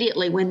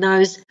immediately when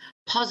those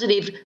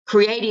positive,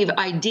 creative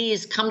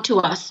ideas come to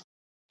us.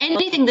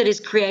 Anything that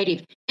is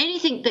creative,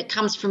 anything that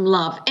comes from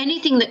love,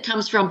 anything that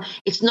comes from,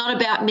 it's not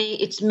about me,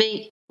 it's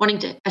me wanting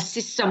to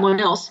assist someone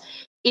else.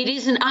 It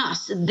isn't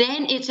us.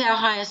 Then it's our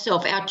higher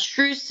self, our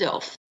true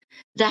self,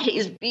 that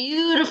is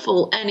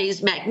beautiful and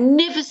is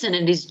magnificent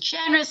and is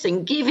generous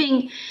and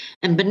giving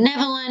and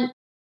benevolent.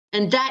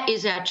 And that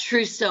is our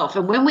true self.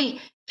 And when we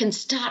can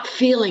start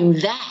feeling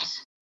that,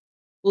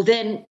 well,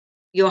 then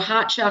your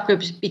heart chakra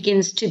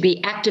begins to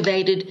be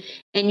activated,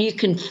 and you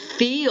can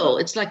feel,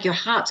 it's like your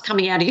heart's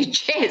coming out of your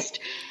chest,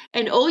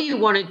 And all you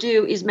want to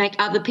do is make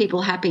other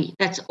people happy.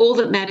 That's all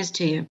that matters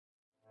to you.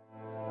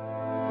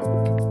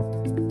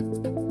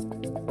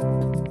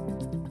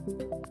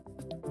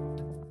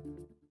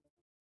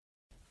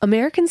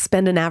 Americans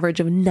spend an average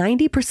of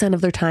 90%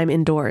 of their time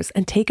indoors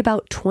and take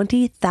about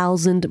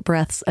 20,000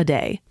 breaths a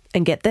day.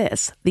 And get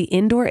this, the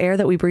indoor air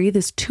that we breathe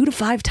is 2 to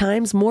 5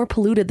 times more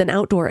polluted than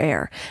outdoor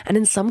air, and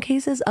in some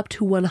cases up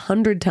to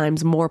 100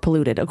 times more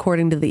polluted,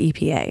 according to the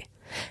EPA.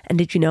 And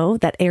did you know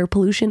that air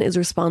pollution is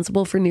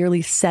responsible for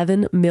nearly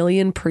 7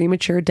 million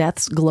premature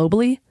deaths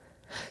globally?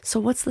 So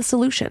what's the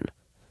solution?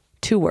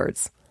 2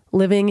 words.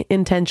 Living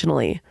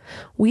intentionally.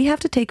 We have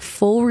to take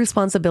full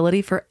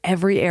responsibility for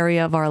every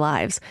area of our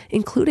lives,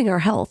 including our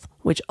health,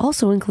 which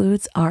also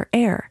includes our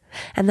air.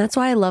 And that's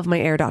why I love my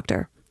Air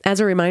Doctor. As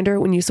a reminder,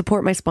 when you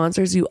support my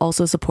sponsors, you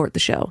also support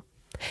the show.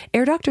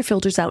 Air Doctor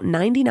filters out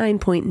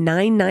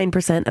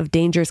 99.99% of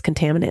dangerous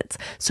contaminants,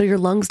 so your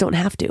lungs don't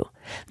have to.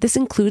 This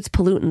includes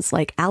pollutants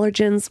like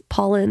allergens,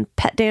 pollen,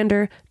 pet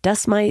dander,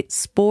 dust mites,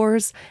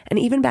 spores, and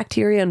even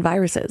bacteria and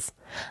viruses.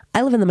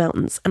 I live in the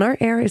mountains, and our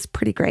air is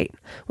pretty great.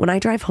 When I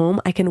drive home,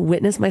 I can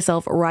witness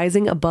myself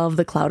rising above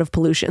the cloud of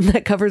pollution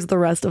that covers the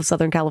rest of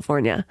Southern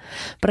California.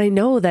 But I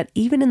know that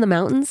even in the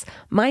mountains,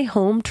 my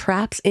home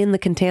traps in the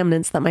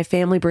contaminants that my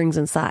family brings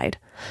inside.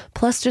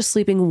 Plus, just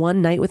sleeping one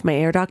night with my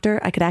Air Doctor,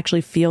 I could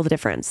actually feel the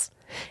difference.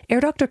 Air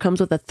Doctor comes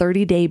with a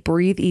 30-day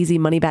breathe easy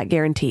money-back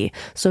guarantee,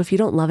 so if you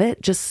don't love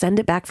it, just send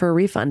it back for a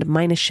refund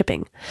minus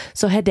shipping.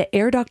 So head to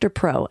Air Doctor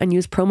Pro and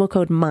use promo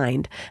code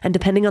MIND, and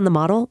depending on the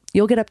model,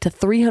 you'll get up to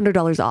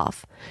 $300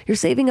 off. You're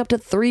saving up to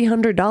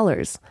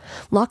 $300.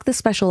 Lock this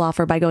special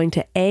offer by going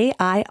to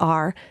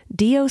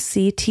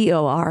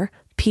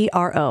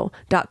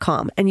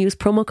AIRDOCTORPRO.com and use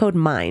promo code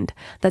MIND.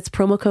 That's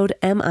promo code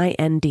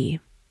MIND.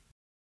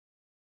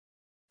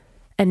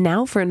 And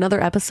now for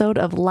another episode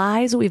of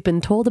Lies We've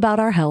Been Told About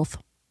Our Health.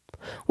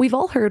 We've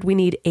all heard we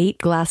need 8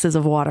 glasses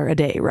of water a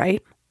day,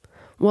 right?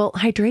 Well,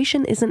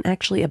 hydration isn't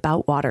actually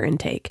about water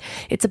intake.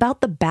 It's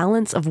about the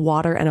balance of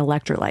water and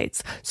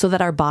electrolytes so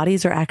that our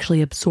bodies are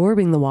actually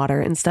absorbing the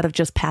water instead of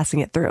just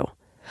passing it through.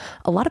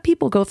 A lot of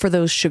people go for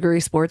those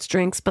sugary sports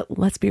drinks, but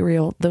let's be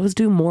real, those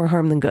do more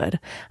harm than good.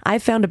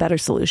 I've found a better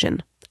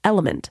solution.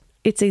 Element.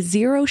 It's a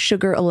zero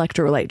sugar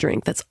electrolyte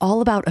drink that's all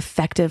about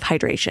effective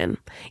hydration.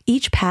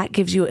 Each pack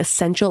gives you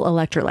essential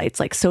electrolytes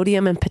like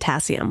sodium and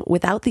potassium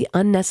without the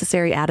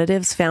unnecessary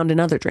additives found in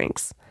other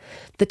drinks.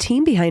 The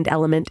team behind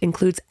Element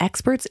includes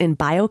experts in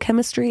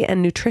biochemistry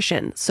and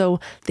nutrition,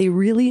 so they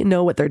really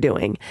know what they're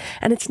doing.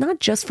 And it's not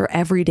just for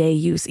everyday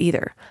use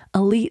either.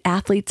 Elite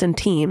athletes and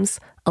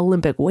teams,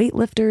 Olympic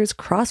weightlifters,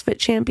 CrossFit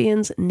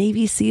champions,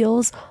 Navy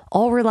SEALs,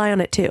 all rely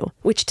on it too,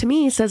 which to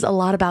me says a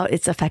lot about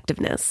its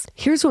effectiveness.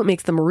 Here's what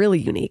makes them really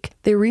unique.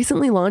 They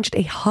recently launched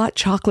a hot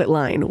chocolate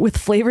line with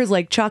flavors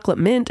like chocolate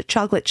mint,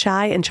 chocolate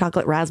chai, and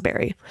chocolate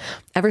raspberry.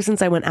 Ever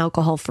since I went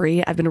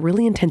alcohol-free, I've been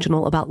really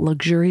intentional about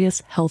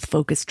luxurious,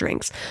 health-focused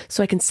drinks,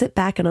 so I can sit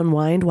back and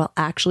unwind while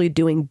actually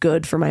doing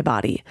good for my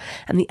body.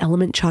 And the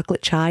Element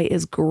chocolate chai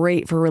is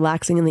great for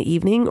relaxing in the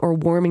evening or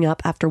warming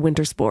up after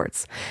winter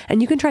sports.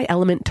 And you can try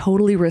Element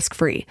totally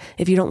risk-free.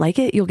 If you don't like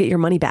it, you'll get your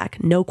money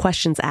back. No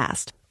questions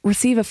asked.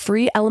 Receive a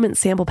free Element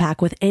sample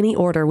pack with any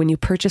order when you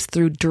purchase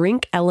through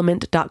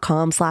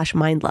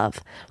drinkelement.com/mindlove.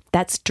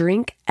 That's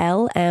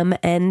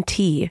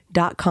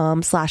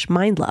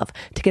drinklmnt.com/mindlove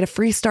to get a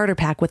free starter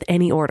pack with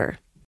any order.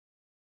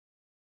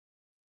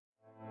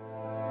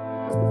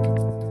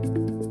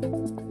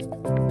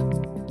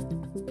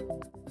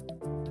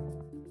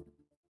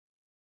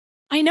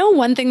 I know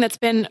one thing that's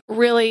been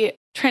really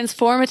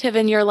transformative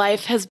in your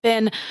life has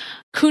been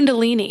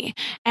Kundalini,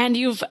 and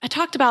you've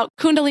talked about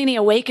Kundalini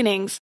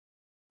awakenings.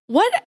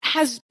 What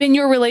has been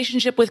your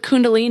relationship with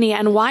Kundalini,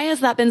 and why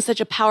has that been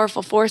such a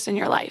powerful force in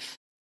your life?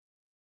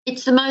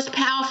 It's the most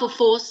powerful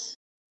force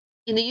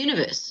in the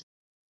universe.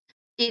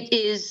 It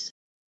is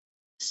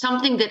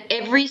something that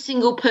every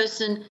single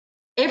person,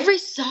 every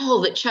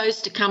soul that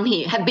chose to come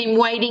here have been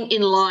waiting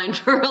in line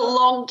for a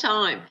long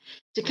time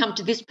to come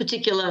to this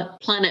particular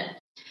planet.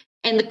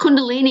 And the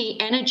Kundalini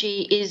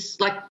energy is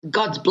like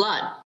God's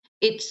blood.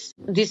 It's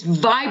this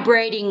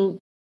vibrating,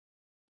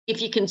 if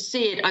you can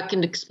see it, I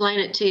can explain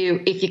it to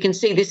you. If you can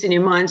see this in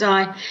your mind's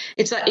eye,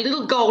 it's like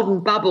little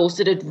golden bubbles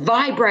that are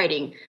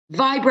vibrating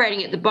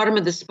at the bottom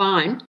of the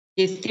spine,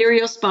 the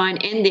ethereal spine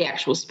and the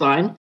actual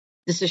spine,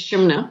 the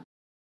Sushumna.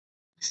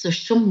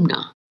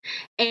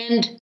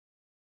 And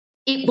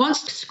it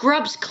once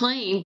scrubs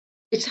clean,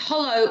 it's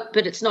hollow,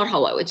 but it's not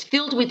hollow. It's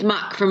filled with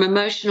muck from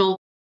emotional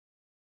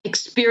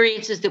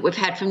experiences that we've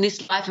had from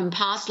this life and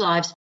past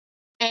lives.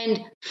 And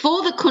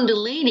for the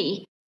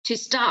Kundalini to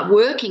start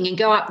working and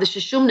go up the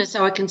Sushumna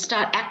so I can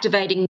start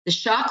activating the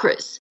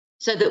chakras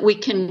so that we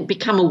can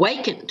become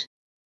awakened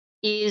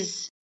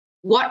is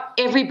what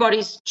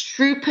everybody's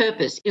true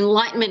purpose.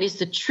 Enlightenment is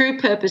the true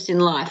purpose in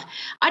life.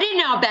 I didn't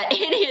know about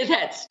any of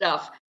that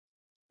stuff.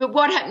 But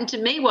what happened to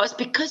me was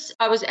because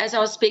as I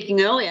was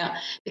speaking earlier,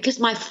 because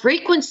my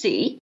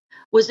frequency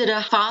was at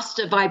a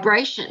faster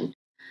vibration,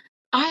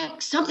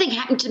 something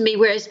happened to me,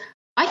 whereas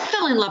I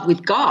fell in love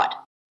with God.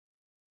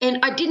 And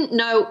I didn't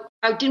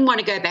want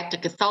to go back to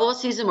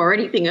Catholicism or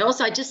anything else.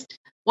 I just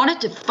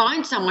wanted to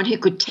find someone who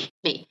could teach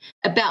me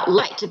about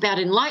light, about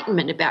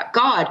enlightenment, about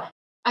God.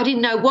 I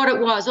didn't know what it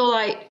was. All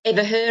I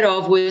ever heard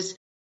of was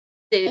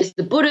there's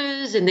the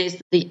Buddhas and there's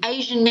the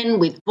Asian men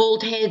with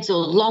bald heads or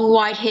long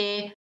white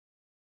hair.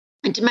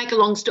 And to make a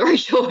long story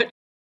short,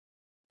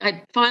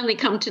 I'd finally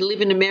come to live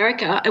in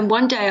America. And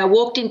one day I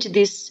walked into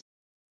this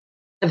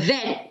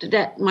event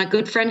that my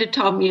good friend had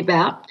told me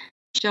about,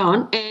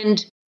 Sean,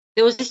 and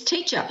there was this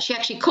teacher. She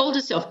actually called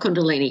herself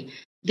Kundalini,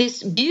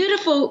 this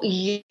beautiful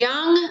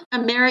young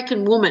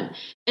American woman,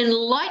 and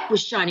light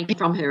was shining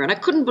from her. And I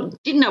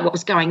didn't know what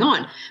was going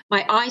on.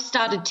 My eyes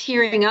started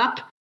tearing up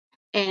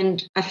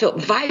and I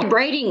felt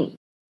vibrating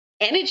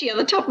energy on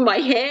the top of my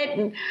head.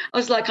 And I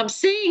was like, I'm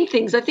seeing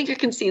things. I think I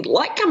can see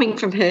light coming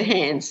from her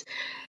hands.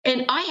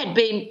 And I had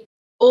been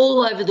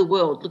all over the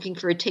world looking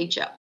for a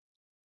teacher,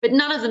 but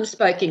none of them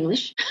spoke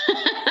English.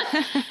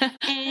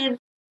 And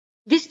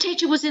this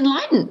teacher was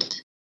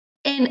enlightened.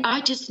 And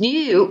I just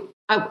knew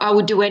I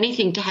would do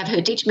anything to have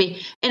her teach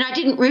me. And I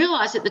didn't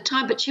realize at the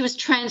time, but she was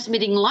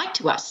transmitting light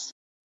to us.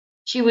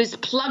 She was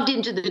plugged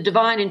into the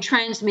divine and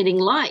transmitting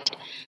light.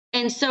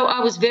 And so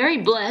I was very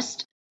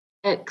blessed,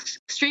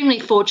 extremely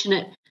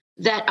fortunate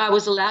that I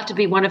was allowed to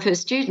be one of her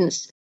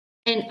students.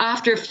 And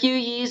after a few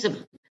years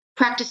of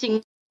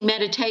practicing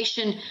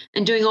meditation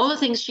and doing all the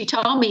things she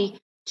told me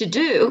to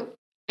do,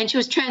 and she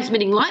was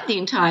transmitting light the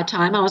entire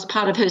time, I was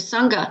part of her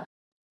Sangha.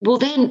 Well,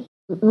 then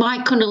my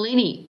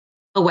Kundalini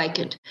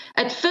awakened.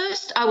 At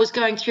first, I was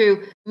going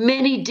through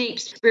many deep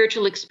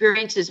spiritual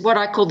experiences, what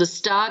I call the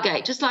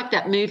Stargate, just like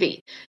that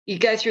movie. You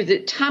go through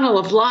the tunnel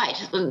of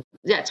light, and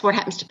that's what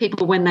happens to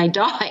people when they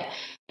die.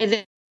 And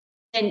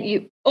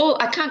then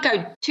I can't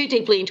go too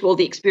deeply into all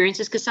the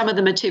experiences because some of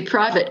them are too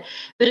private.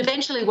 But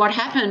eventually what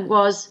happened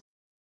was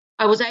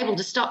I was able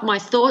to stop my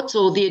thoughts,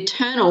 or the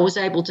Eternal was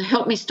able to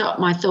help me stop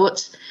my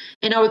thoughts.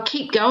 And I would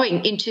keep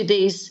going into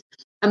these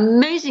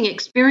amazing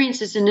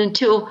experiences, and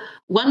until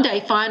one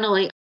day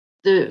finally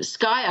the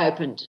sky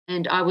opened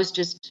and I was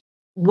just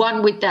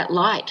one with that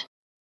light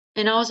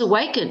and I was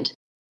awakened.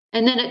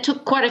 And then it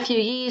took quite a few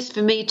years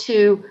for me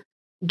to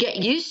get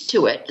used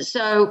to it.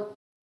 So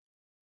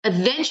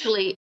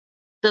eventually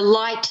the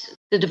light,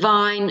 the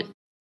divine,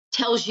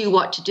 tells you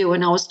what to do.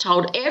 And I was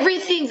told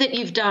everything that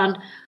you've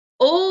done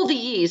all the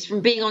years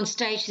from being on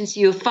stage since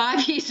you were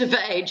 5 years of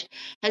age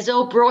has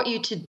all brought you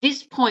to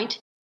this point.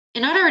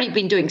 And I'd already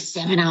been doing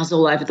seminars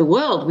all over the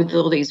world with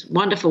all these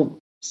wonderful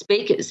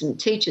speakers and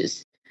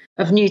teachers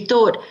of New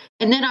Thought.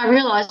 And then I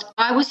realized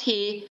I was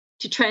here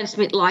to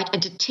transmit light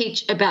and to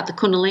teach about the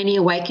Kundalini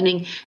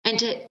awakening and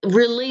to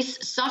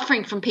release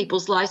suffering from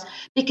people's lives,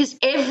 because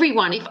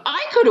everyone, if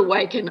I could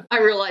awaken, I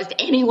realized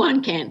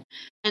anyone can.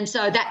 And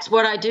so that's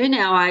what I do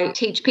now. I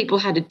teach people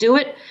how to do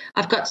it.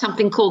 I've got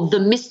something called the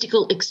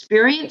Mystical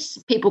Experience.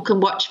 People can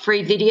watch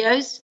free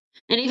videos.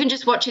 And even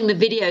just watching the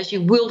videos,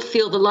 you will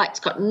feel the light. It's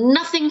got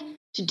nothing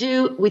to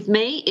do with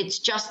me. It's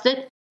just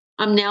that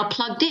I'm now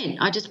plugged in.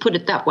 I just put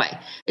it that way.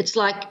 It's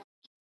like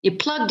you're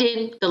plugged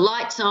in, the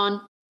light's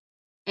on,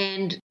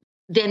 and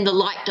then the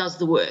light does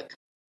the work.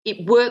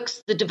 It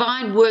works. The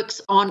divine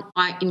works on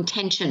my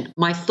intention,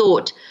 my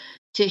thought,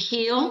 to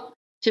heal,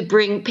 to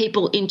bring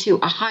people into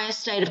a higher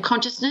state of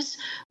consciousness,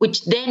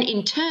 which then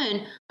in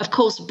turn, of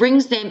course,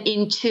 brings them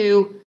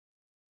into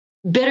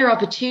better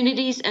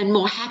opportunities and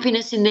more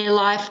happiness in their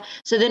life.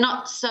 So they're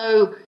not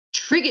so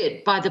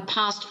triggered by the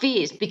past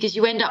fears, because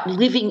you end up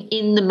living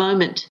in the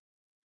moment.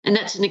 And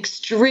that's an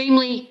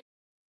extremely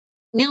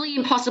nearly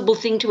impossible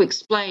thing to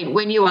explain.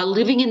 When you are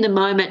living in the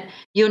moment,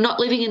 you're not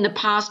living in the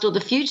past or the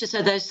future.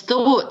 So those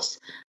thoughts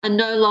are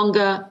no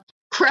longer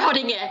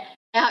crowding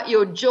out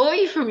your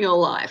joy from your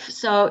life.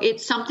 So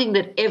it's something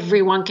that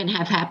everyone can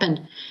have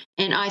happen.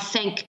 And I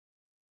thank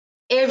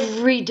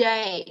every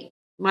day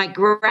my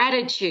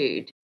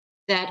gratitude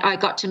that I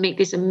got to meet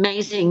this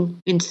amazing,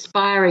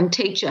 inspiring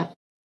teacher.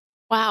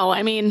 Wow.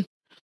 I mean,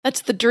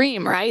 that's the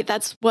dream, right?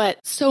 That's what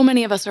so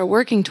many of us are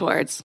working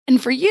towards.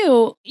 And for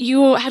you,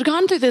 you had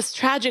gone through this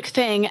tragic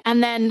thing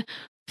and then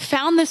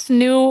found this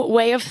new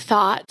way of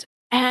thought,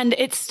 and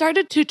it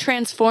started to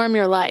transform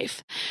your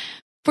life.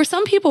 For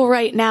some people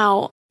right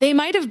now, they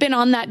might have been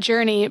on that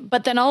journey,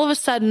 but then all of a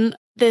sudden,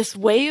 this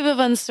wave of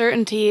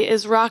uncertainty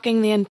is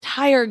rocking the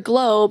entire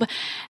globe,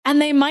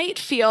 and they might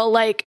feel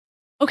like,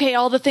 okay,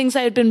 all the things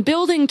I had been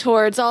building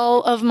towards,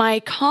 all of my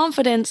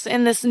confidence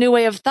in this new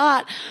way of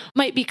thought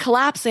might be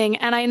collapsing.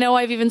 And I know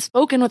I've even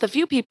spoken with a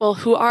few people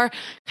who are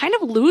kind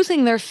of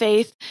losing their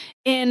faith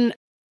in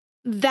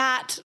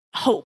that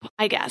hope,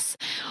 I guess,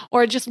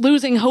 or just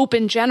losing hope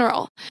in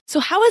general.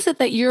 So how is it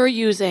that you're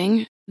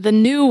using the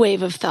new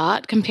wave of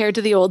thought compared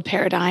to the old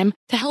paradigm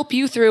to help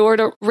you through, or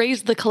to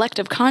raise the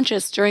collective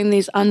conscious during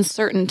these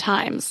uncertain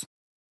times?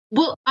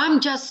 Well,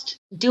 I'm just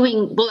at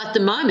the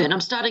moment,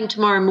 I'm starting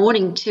tomorrow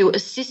morning to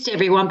assist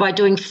everyone by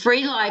doing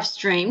free live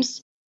streams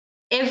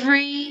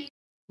every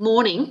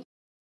morning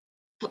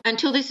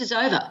until this is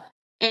over,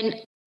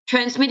 and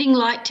transmitting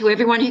light to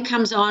everyone who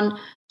comes on,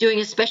 doing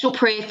a special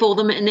prayer for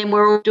them, and then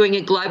we're all doing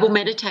a global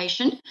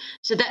meditation.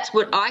 So that's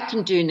what I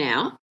can do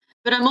now.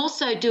 But I'm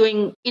also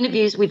doing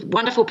interviews with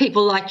wonderful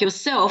people like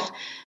yourself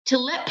to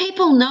let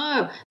people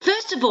know,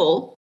 first of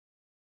all,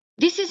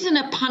 this isn't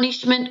a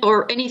punishment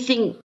or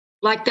anything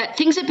like that.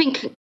 Things have been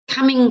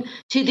coming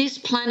to this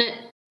planet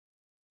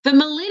for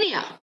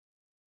millennia.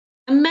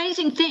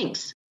 Amazing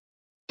things.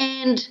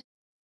 And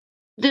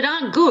that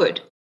aren't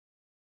good.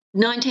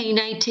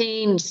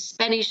 1918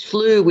 Spanish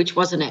flu, which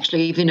wasn't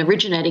actually even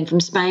originating from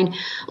Spain.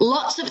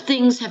 Lots of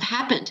things have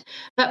happened.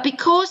 But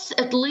because,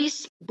 at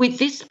least with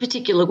this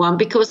particular one,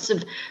 because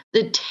of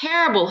the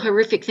terrible,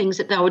 horrific things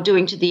that they were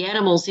doing to the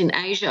animals in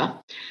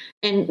Asia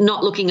and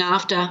not looking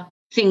after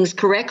things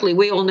correctly,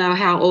 we all know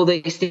how all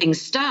these things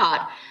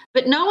start.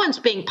 But no one's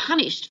being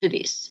punished for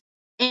this.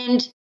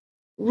 And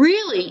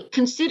really,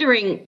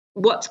 considering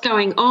what's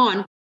going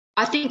on,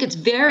 I think it's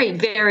very,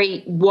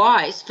 very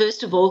wise,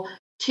 first of all,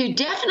 to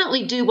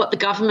definitely do what the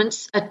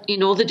governments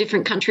in all the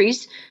different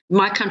countries,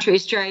 my country,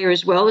 Australia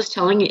as well, is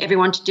telling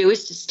everyone to do,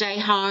 is to stay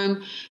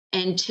home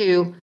and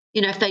to,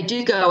 if they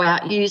do go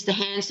out, use the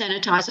hand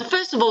sanitizer.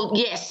 First of all,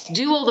 yes,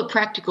 do all the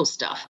practical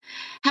stuff.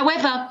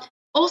 However,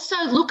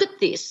 also look at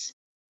this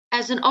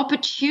as an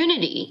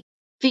opportunity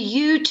for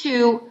you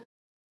to,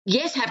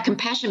 yes, have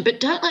compassion, but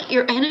don't let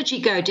your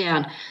energy go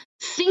down.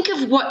 Think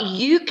of what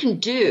you can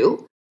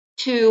do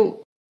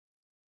to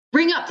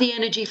bring up the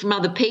energy from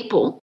other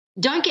people.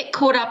 Don't get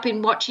caught up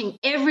in watching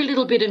every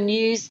little bit of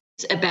news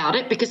about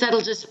it, because that'll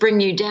just bring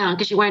you down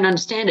because you won't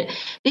understand it.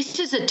 This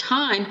is a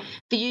time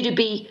for you to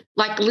be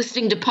like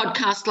listening to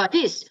podcasts like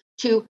this,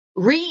 to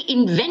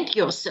reinvent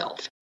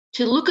yourself,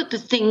 to look at the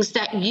things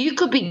that you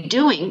could be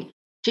doing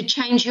to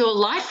change your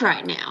life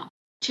right now,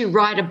 to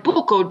write a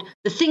book, or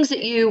the things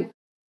that you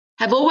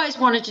have always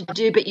wanted to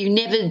do but you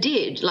never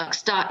did, like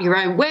start your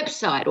own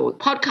website or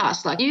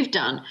podcast like you've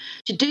done,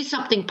 to do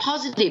something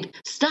positive.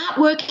 Start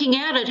working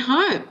out at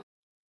home.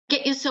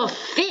 Get yourself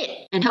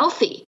fit and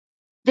healthy.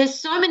 There's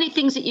so many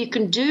things that you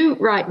can do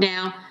right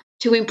now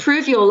to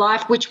improve your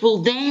life, which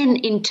will then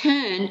in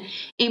turn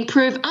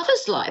improve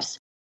others' lives.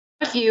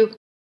 If you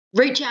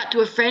reach out to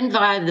a friend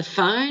via the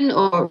phone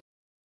or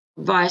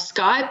via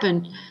Skype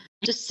and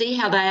just see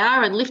how they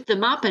are and lift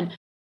them up, and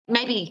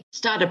maybe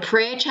start a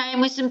prayer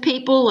chain with some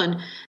people, and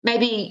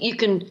maybe you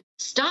can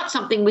start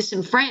something with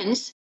some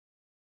friends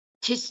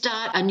to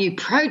start a new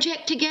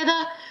project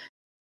together,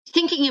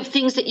 thinking of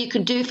things that you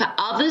can do for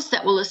others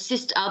that will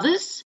assist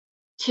others,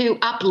 to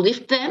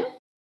uplift them.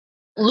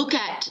 Look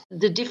at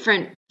the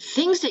different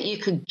things that you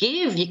could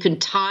give. You can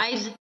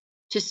tithe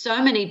to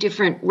so many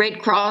different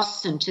Red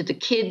Cross and to the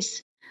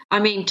kids. I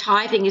mean,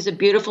 tithing is a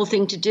beautiful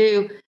thing to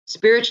do.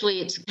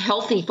 Spiritually, it's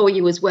healthy for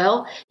you as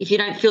well. If you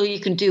don't feel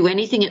you can do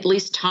anything, at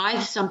least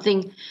tithe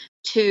something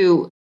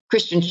to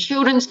Christian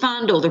Children's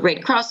Fund or the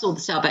Red Cross or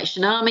the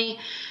Salvation Army,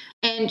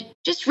 and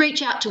just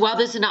reach out to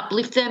others and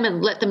uplift them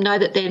and let them know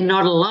that they're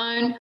not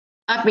alone.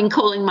 I've been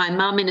calling my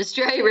mum in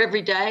Australia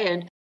every day,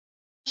 and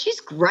she's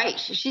great.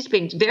 She's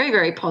been very,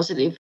 very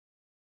positive.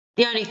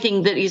 The only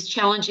thing that is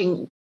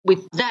challenging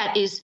with that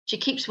is she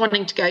keeps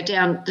wanting to go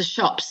down the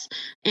shops,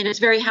 and it's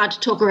very hard to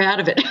talk her out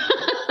of it.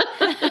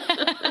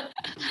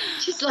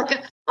 She's like,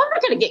 I'm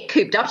not going to get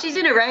cooped up. She's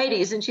in her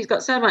 80s and she's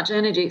got so much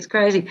energy. It's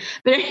crazy.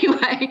 But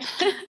anyway,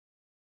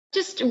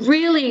 just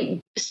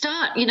really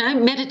start,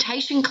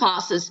 meditation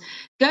classes.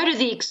 Go to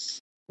the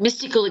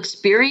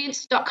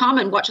mysticalexperience.com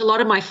and watch a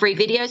lot of my free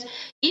videos.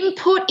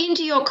 Input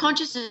into your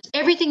consciousness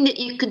everything that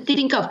you can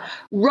think of.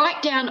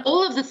 Write down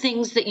all of the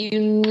things that you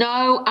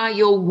know are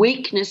your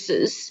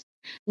weaknesses,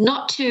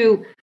 not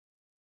to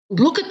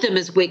look at them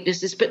as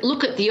weaknesses, but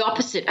look at the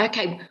opposite.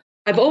 Okay,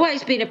 I've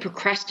always been a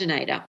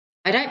procrastinator.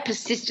 I don't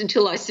persist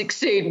until I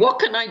succeed. What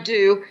can I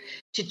do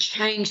to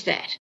change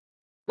that?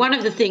 One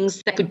of the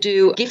things that I could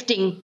do,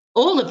 gifting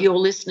all of your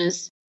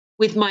listeners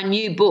with my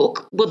new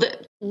book, well,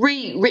 the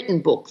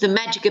rewritten book, The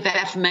Magic of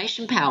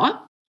Affirmation Power,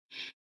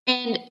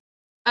 and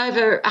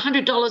over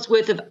 $100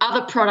 worth of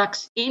other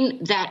products in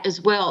that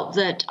as well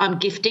that I'm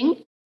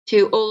gifting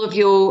to all of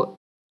your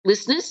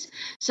listeners,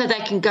 so they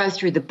can go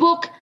through the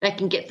book, they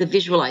can get the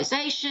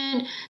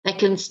visualization, they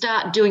can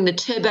start doing the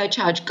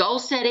turbocharged goal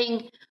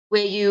setting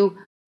where you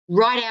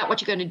write out what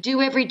you're going to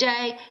do every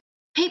day.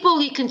 People,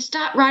 you can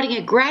start writing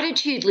a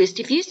gratitude list.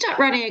 If you start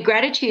writing a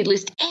gratitude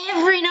list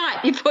every night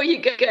before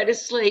you go to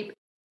sleep,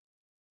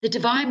 the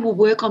divine will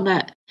work on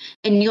that,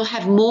 and you'll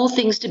have more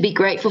things to be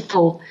grateful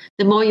for.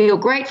 The more you're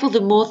grateful, the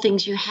more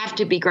things you have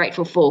to be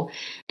grateful for.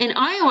 And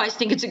I always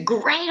think it's a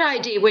great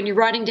idea when you're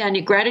writing down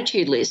your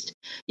gratitude list,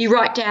 you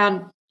write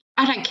down,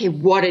 I don't care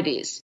what it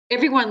is.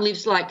 Everyone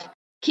lives like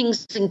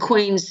kings and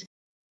queens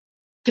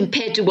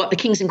compared to what the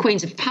kings and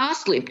queens of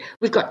past lived.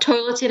 We've got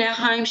toilets in our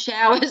home,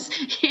 showers,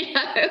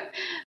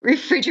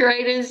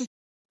 refrigerators.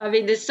 I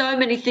mean, there's so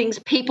many things,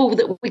 people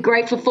that we're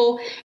grateful for,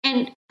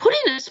 and put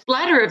in a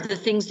splatter of the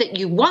things that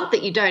you want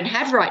that you don't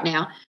have right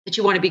now that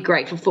you want to be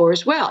grateful for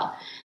as well.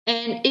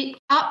 And it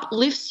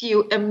uplifts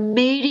you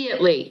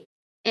immediately.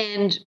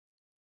 And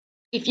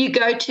if you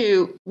go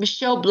to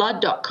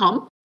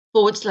michelleblood.com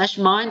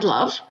 /Mind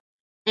Love.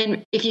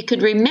 And if you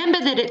could remember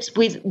that it's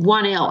with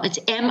one L, it's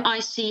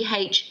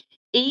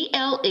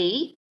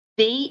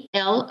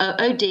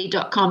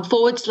MICHELEBLOOD.com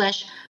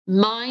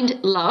 /Mind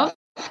Love.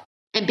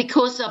 And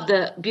because of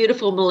the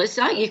beautiful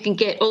Melissa, you can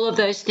get all of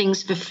those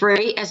things for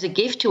free as a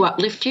gift to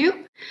uplift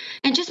you.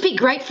 And just be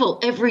grateful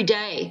every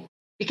day,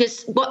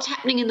 because what's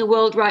happening in the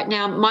world right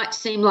now might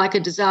seem like a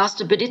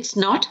disaster, but it's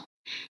not.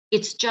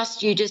 It's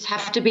just, you just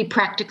have to be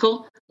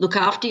practical, look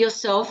after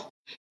yourself,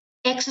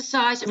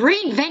 exercise,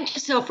 reinvent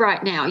yourself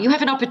right now. You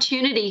have an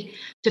opportunity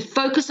to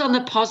focus on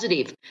the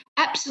positive.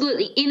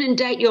 Absolutely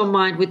inundate your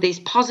mind with these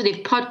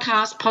positive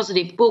podcasts,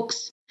 positive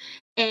books,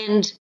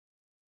 and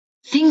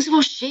things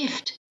will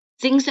shift.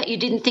 Things that you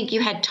didn't think you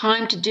had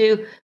time to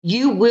do,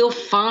 you will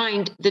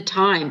find the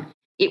time.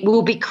 It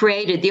will be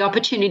created. The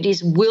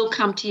opportunities will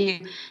come to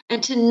you.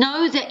 And to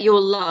know that you're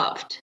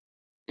loved,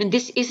 and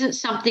this isn't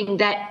something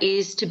that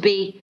is to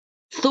be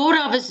thought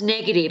of as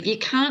negative. You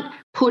can't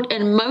put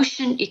an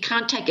emotion, you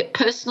can't take it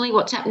personally.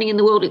 What's happening in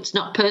the world, it's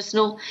not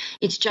personal.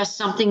 It's just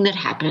something that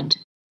happened,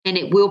 and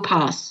it will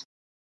pass.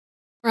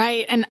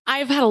 Right. And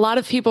I've had a lot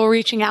of people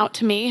reaching out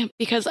to me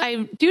because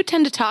I do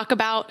tend to talk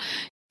about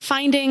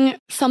finding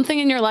something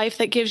in your life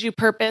that gives you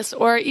purpose,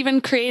 or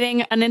even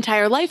creating an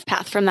entire life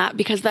path from that,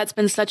 because that's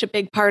been such a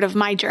big part of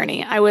my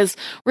journey. I was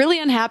really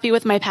unhappy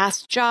with my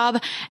past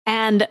job,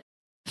 and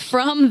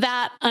from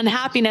that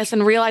unhappiness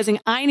and realizing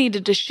I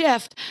needed to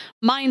shift,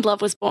 Mind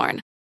Love was born.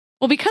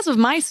 Well, because of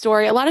my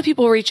story, a lot of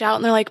people reach out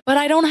and they're like, but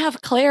I don't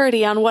have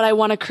clarity on what I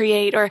want to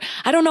create, or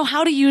I don't know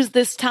how to use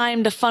this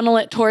time to funnel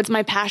it towards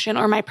my passion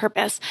or my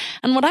purpose.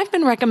 And what I've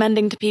been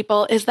recommending to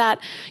people is that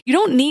you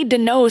don't need to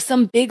know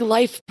some big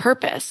life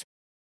purpose.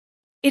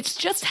 It's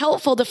just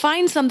helpful to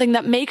find something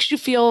that makes you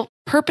feel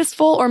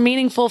purposeful or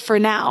meaningful for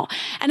now.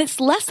 And it's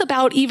less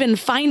about even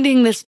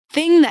finding this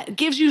thing that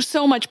gives you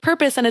so much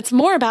purpose. And it's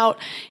more about,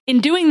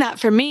 in doing that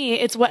for me,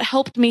 it's what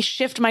helped me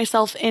shift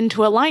myself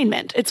into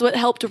alignment. It's what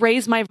helped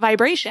raise my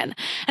vibration.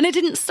 And it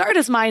didn't start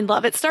as Mind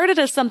Love. It started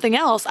as something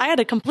else. I had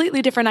a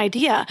completely different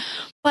idea,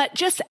 but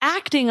just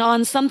acting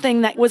on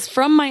something that was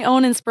from my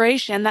own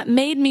inspiration that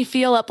made me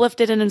feel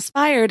uplifted and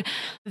inspired,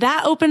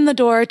 that opened the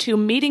door to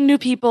meeting new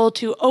people,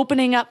 to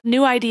opening up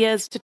new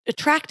ideas, to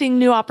attracting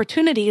new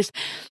opportunities.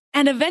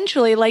 And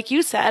eventually, like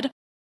you said,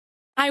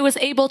 I was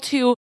able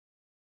to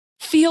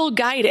feel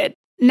guided.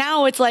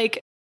 Now it's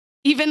like,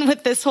 even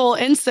with this whole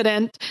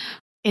incident,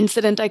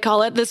 I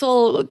call it, this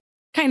whole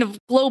kind of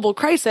global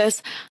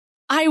crisis,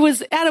 I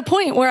was at a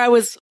point where I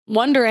was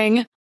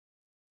wondering,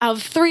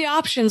 of 3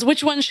 options,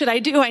 which one should I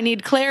do? I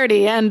need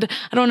clarity. And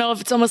I don't know if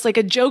it's almost like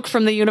a joke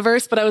from the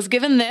universe, but I was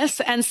given this,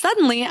 and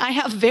suddenly I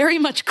have very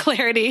much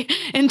clarity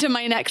into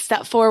my next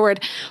step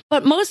forward.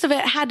 But most of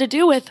it had to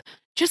do with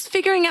just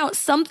figuring out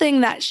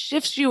something that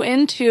shifts you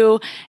into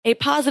a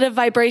positive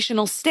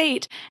vibrational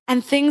state,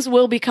 and things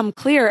will become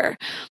clearer.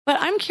 But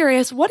I'm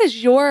curious, what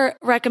is your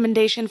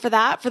recommendation for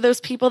that, for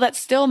those people that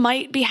still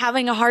might be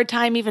having a hard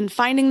time even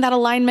finding that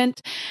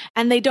alignment,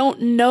 and they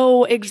don't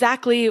know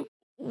exactly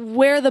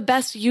where the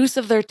best use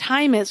of their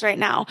time is right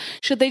now?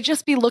 Should they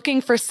just be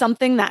looking for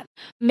something that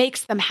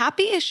makes them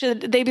happy?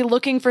 Should they be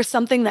looking for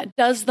something that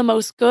does the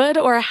most good?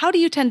 Or how do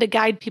you tend to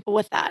guide people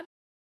with that?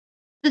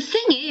 The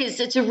thing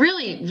is, it's a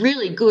really,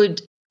 really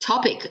good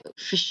topic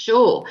for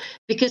sure,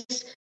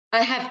 because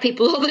I have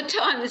people all the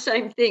time the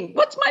same thing.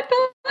 What's my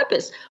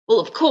purpose?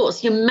 Well, of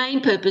course, your main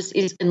purpose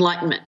is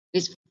enlightenment,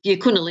 is your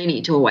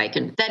Kundalini to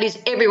awaken. That is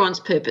everyone's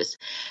purpose.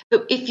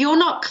 But if you're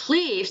not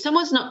clear, if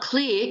someone's not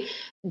clear,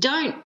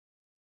 don't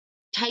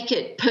take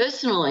it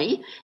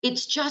personally.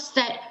 It's just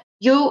that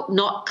you're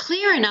not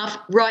clear enough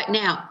right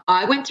now.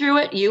 I went through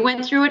it. You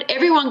went through it.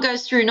 Everyone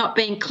goes through not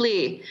being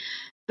clear.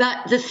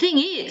 But the thing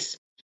is,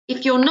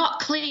 if you're not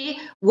clear,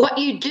 what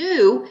you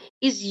do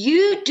is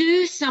you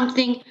do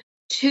something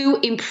to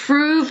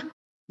improve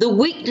the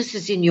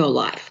weaknesses in your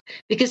life.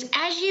 Because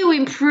as you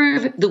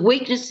improve the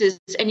weaknesses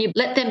and you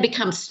let them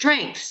become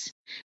strengths,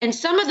 and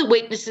some of the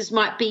weaknesses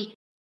might be,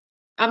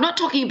 I'm not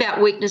talking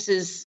about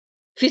weaknesses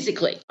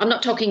physically. I'm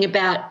not talking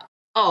about,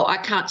 oh, I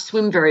can't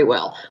swim very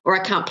well, or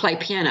I can't play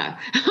piano.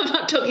 I'm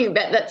not talking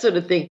about that sort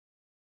of thing.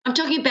 I'm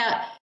talking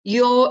about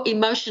your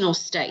emotional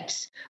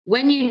states.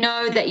 When you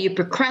know that you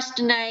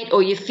procrastinate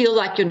or you feel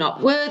like you're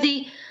not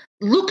worthy,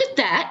 look at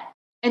that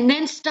and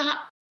then start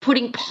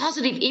putting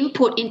positive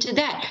input into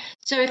that.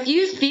 So if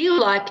you feel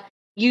like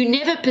you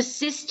never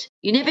persist,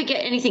 you never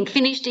get anything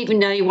finished, even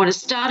though you want to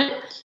start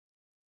it,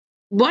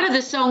 one of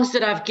the songs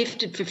that I've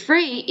gifted for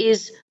free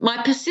is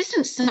my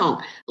persistence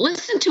song.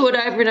 Listen to it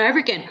over and over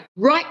again.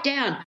 Write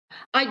down,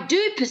 I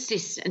do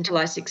persist until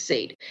I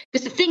succeed.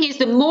 Because the thing is,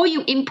 the more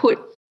you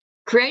input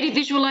creative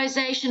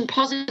visualization,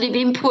 positive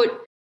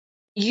input,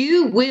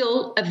 you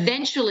will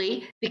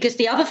eventually, because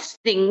the other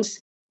things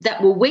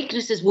that were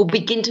weaknesses will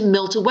begin to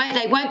melt away.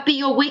 They won't be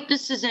your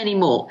weaknesses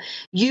anymore.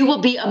 You will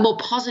be a more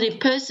positive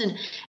person,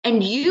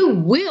 and you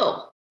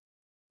will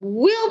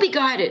be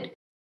guided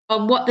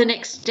on what the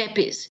next step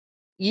is.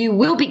 You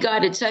will be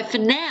guided. So for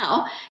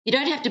now, you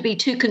don't have to be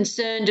too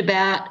concerned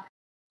about,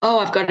 oh,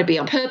 I've got to be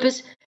on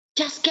purpose.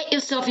 Just get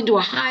yourself into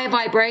a higher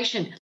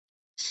vibration.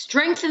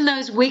 Strengthen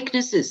those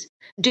weaknesses.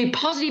 Do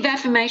positive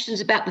affirmations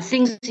about the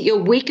things that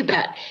you're weak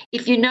about.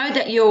 If you know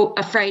that you're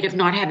afraid of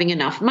not having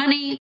enough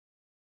money,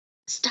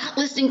 start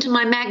listening to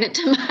my Magnet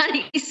to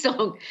Money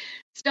song.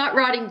 Start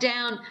writing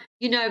down,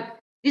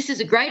 this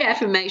is a great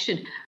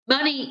affirmation.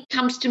 Money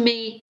comes to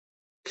me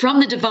from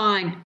the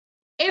divine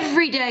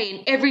every day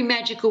in every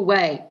magical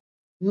way.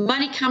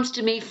 Money comes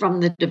to me from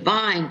the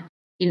divine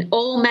in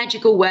all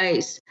magical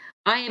ways.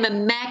 I am a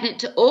magnet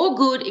to all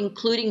good,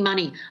 including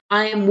money.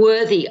 I am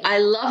worthy. I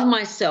love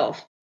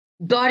myself.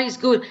 God is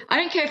good. I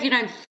don't care if you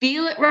don't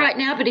feel it right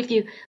now, but if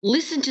you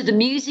listen to the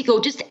music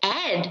or just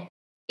add,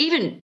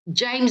 even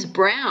James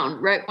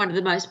Brown wrote one of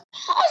the most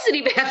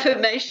positive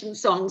affirmation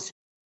songs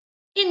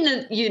in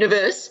the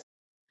universe.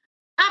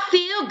 I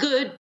feel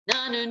good.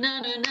 Na, na,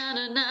 na, na, na,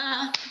 na,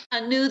 na.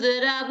 I knew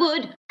that I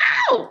would.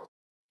 Ow!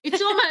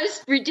 It's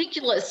almost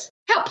ridiculous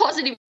how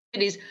positive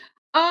it is.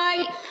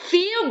 I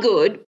feel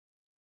good.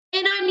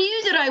 And I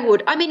knew that I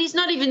would. I mean, he's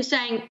not even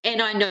saying, and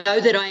I know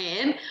that I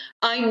am.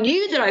 I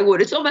knew that I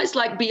would. It's almost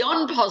like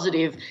beyond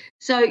positive.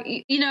 So,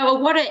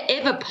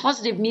 whatever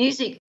positive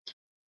music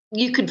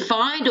you could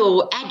find,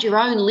 or add your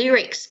own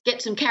lyrics,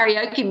 get some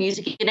karaoke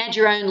music and add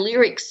your own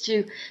lyrics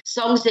to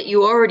songs that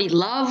you already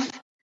love,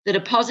 that are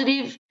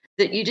positive,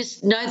 that you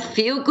just know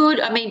feel good.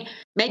 I mean,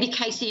 maybe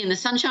Casey and the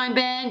Sunshine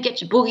Band,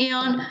 get your boogie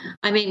on.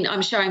 I mean,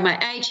 I'm showing my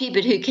age here,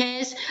 but who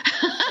cares?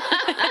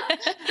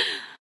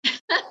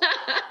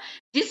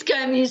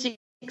 Disco music,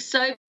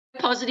 so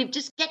positive.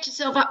 Just get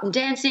yourself up and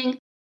dancing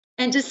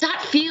and just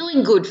start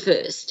feeling good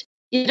first.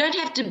 You don't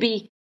have to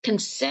be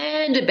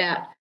concerned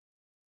about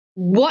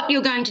what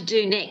you're going to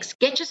do next.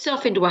 Get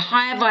yourself into a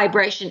higher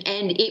vibration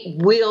and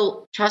it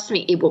will, trust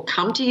me, it will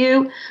come to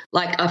you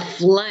like a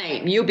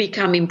flame. You'll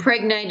become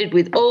impregnated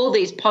with all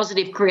these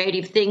positive,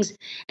 creative things,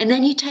 and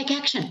then you take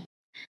action.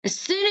 As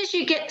soon as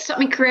you get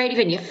something creative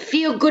and you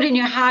feel good in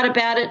your heart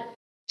about it,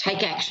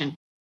 take action.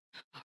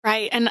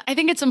 Right. And I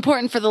think it's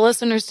important for the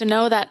listeners to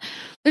know that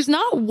there's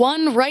not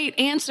one right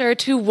answer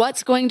to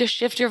what's going to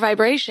shift your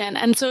vibration.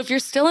 And so if you're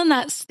still in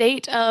that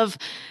state of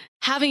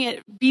having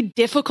it be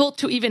difficult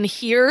to even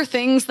hear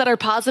things that are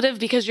positive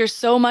because you're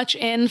so much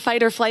in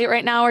fight or flight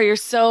right now, or you're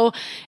so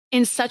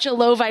in such a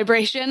low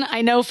vibration.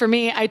 I know for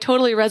me, I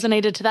totally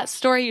resonated to that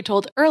story you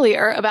told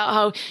earlier about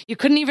how you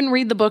couldn't even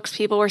read the books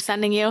people were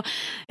sending you.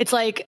 It's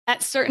like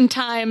at certain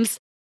times,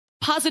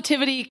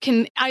 positivity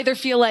can either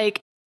feel like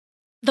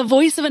the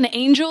voice of an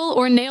angel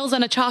or nails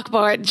on a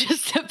chalkboard,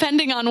 just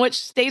depending on which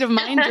state of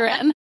mind you're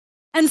in.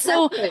 And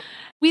so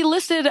we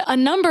listed a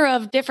number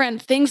of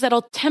different things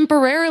that'll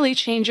temporarily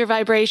change your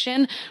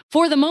vibration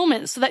for the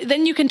moment. So that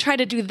then you can try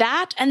to do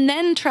that and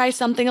then try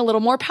something a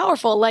little more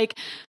powerful, like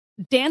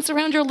dance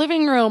around your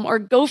living room or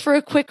go for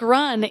a quick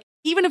run,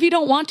 even if you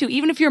don't want to,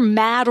 even if you're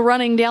mad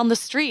running down the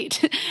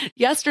street.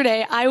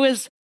 Yesterday, I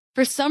was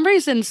for some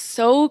reason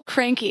so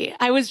cranky.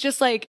 I was just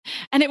like,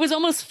 and it was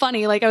almost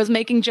funny. Like I was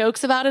making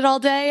jokes about it all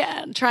day,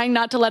 trying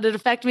not to let it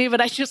affect me.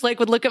 But I just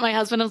would look at my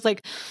husband. I was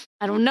like,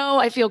 I don't know.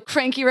 I feel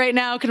cranky right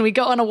now. Can we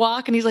go on a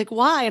walk? And he's like,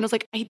 why? And I was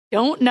like, I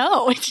don't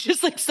know. It's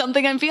just like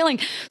something I'm feeling.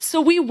 So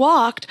we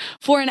walked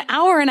for an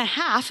hour and a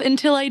half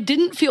until I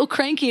didn't feel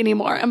cranky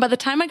anymore. And by the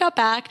time I got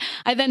back,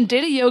 I then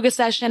did a yoga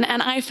session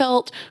and I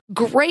felt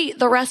great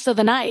the rest of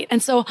the night.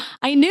 And so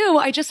I knew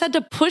I just had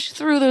to push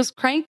through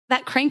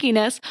that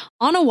crankiness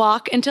on a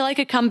walk until I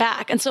could come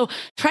back. And so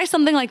try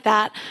something like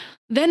that.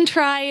 Then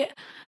try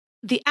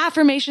the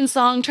affirmation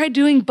song. Try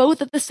doing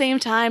both at the same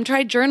time.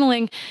 Try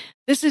journaling.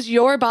 This is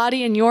your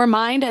body and your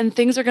mind, and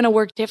things are going to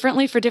work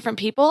differently for different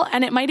people.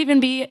 And it might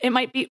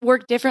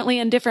work differently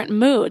in different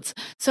moods.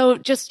 So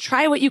just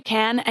try what you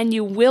can and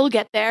you will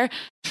get there.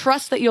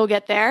 Trust that you'll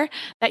get there,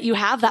 that you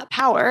have that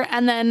power,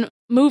 and then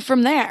move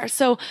from there.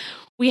 So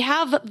we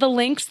have the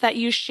links that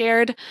you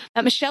shared,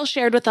 that Michelle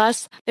shared with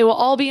us. They will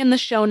all be in the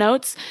show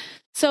notes.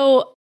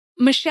 So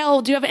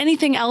Michelle, do you have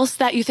anything else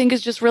that you think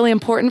is just really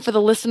important for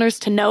the listeners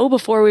to know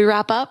before we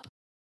wrap up?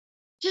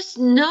 Just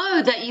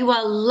know that you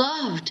are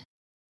loved.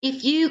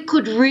 If you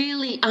could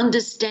really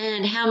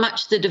understand how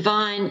much the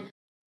divine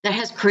that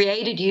has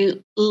created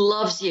you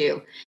loves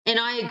you. And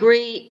I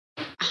agree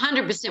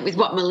 100% with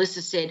what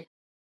Melissa said.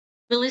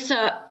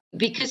 Melissa,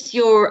 because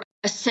you're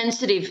a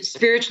sensitive,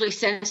 spiritually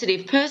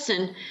sensitive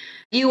person,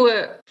 you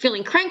were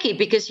feeling cranky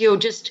because you're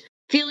just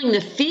feeling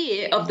the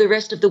fear of the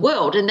rest of the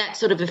world, and that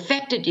sort of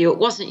affected you. It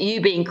wasn't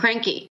you being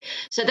cranky.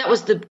 So that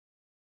was the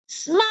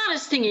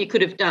smartest thing you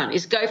could have done,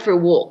 is go for a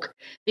walk,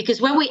 because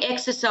when we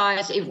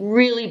exercise, it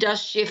really does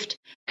shift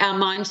our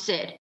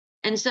mindset.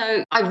 And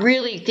so I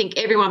really think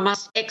everyone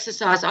must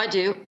exercise. I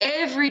do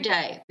every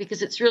day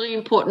because it's really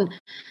important,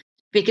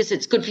 because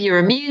it's good for your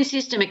immune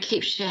system. It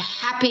keeps you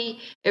happy.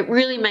 It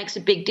really makes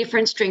a big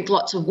difference. Drink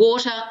lots of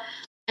water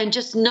and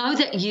just know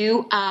that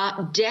you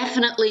are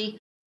definitely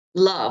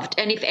loved.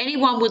 And if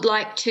anyone would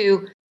like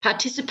to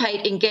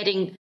participate in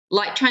getting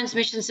light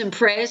transmissions and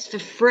prayers for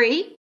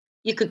free,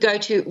 you could go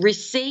to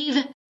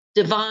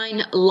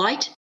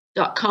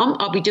receivedivine.light.com.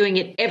 I'll be doing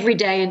it every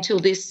day until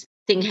this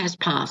thing has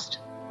passed.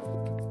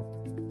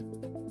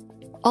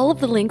 All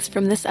of the links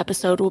from this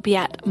episode will be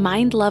at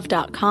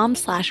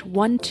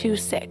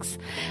mindlove.com/126.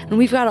 And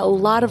we've got a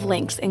lot of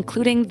links,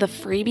 including the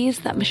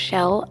freebies that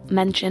Michelle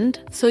mentioned.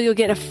 So you'll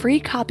get a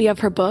free copy of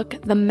her book,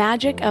 The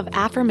Magic of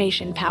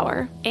Affirmation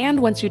Power.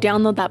 And once you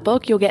download that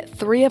book, you'll get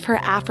 3 of her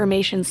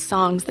affirmation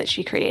songs that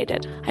she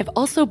created. I've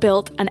also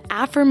built an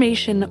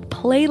affirmation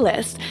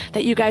playlist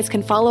that you guys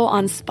can follow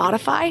on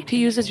Spotify to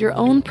use as your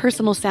own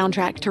personal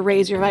soundtrack to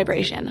raise your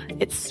vibration.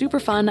 It's super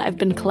fun. I've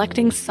been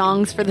collecting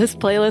songs for this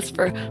playlist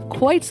for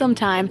quite some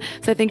time,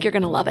 so I think you're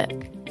going to love it.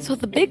 So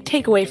the big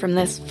takeaway from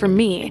this, for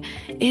me,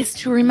 is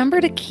to remember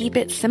to keep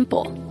it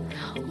simple.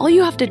 All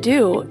you have to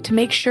do to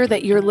make sure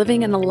that you're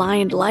living an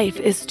aligned life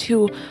is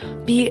to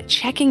be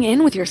checking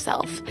in with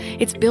yourself.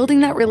 It's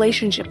building that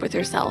relationship with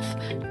yourself,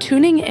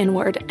 tuning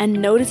inward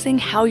and noticing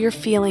how you're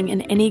feeling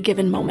in any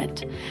given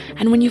moment.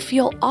 And when you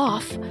feel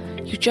off,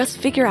 you just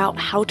figure out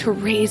how to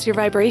raise your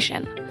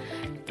vibration.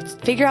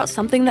 Figure out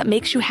something that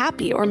makes you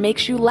happy or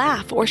makes you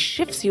laugh or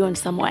shifts you in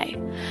some way.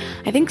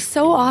 I think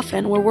so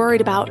often we're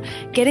worried about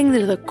getting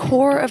to the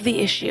core of the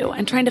issue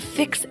and trying to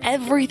fix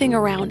everything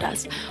around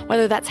us,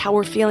 whether that's how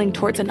we're feeling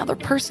towards another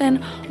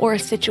person or a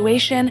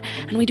situation,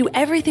 and we do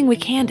everything we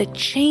can to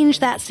change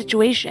that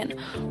situation,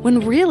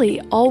 when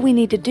really all we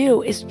need to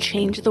do is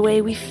change the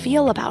way we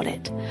feel about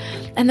it.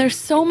 And there's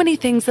so many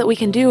things that we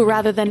can do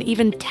rather than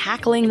even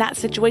tackling that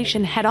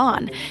situation head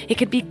on. It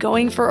could be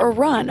going for a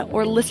run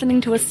or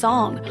listening to a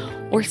song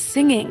or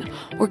singing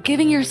or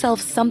giving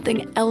yourself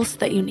something else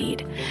that you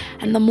need.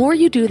 And the more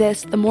you do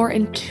this, the more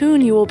in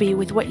tune you will be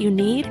with what you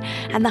need,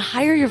 and the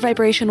higher your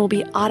vibration will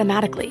be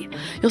automatically.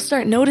 You'll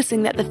start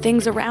noticing that the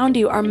things around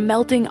you are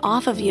melting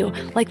off of you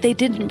like they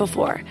didn't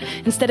before.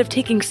 Instead of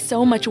taking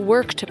so much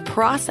work to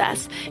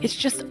process, it's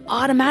just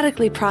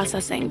automatically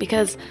processing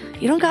because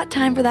you don't got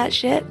time for that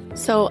shit.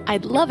 So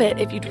I'd love it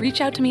if you'd reach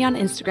out to me on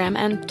Instagram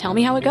and tell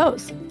me how it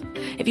goes.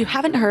 If you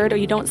haven't heard or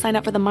you don't sign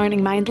up for the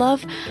Morning Mind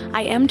Love,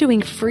 I am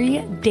doing free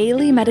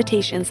daily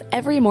meditations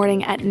every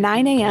morning at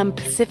 9 a.m.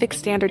 Pacific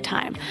Standard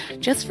Time,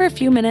 just for a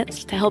few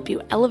minutes to help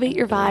you elevate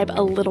your vibe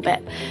a little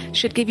bit.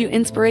 Should give you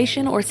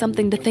inspiration or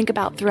something to think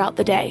about throughout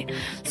the day.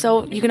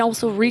 So you can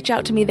also reach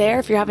out to me there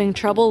if you're having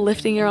trouble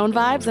lifting your own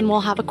vibes, and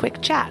we'll have a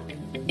quick chat.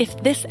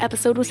 If this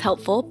episode was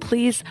helpful,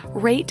 please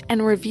rate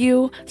and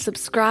review,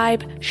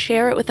 subscribe,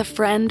 share it with a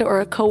friend or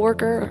a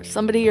coworker or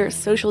somebody you're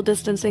social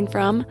distancing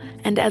from.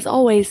 And as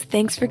always,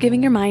 thanks for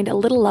giving your mind a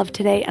little love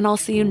today, and I'll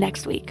see you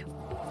next week.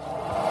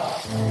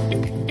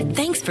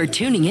 Thanks for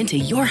tuning into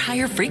Your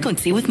Higher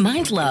Frequency with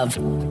Mind Love.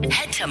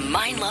 Head to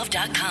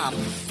mindlove.com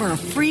for a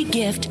free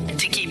gift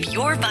to keep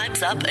your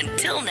vibes up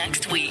until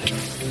next week.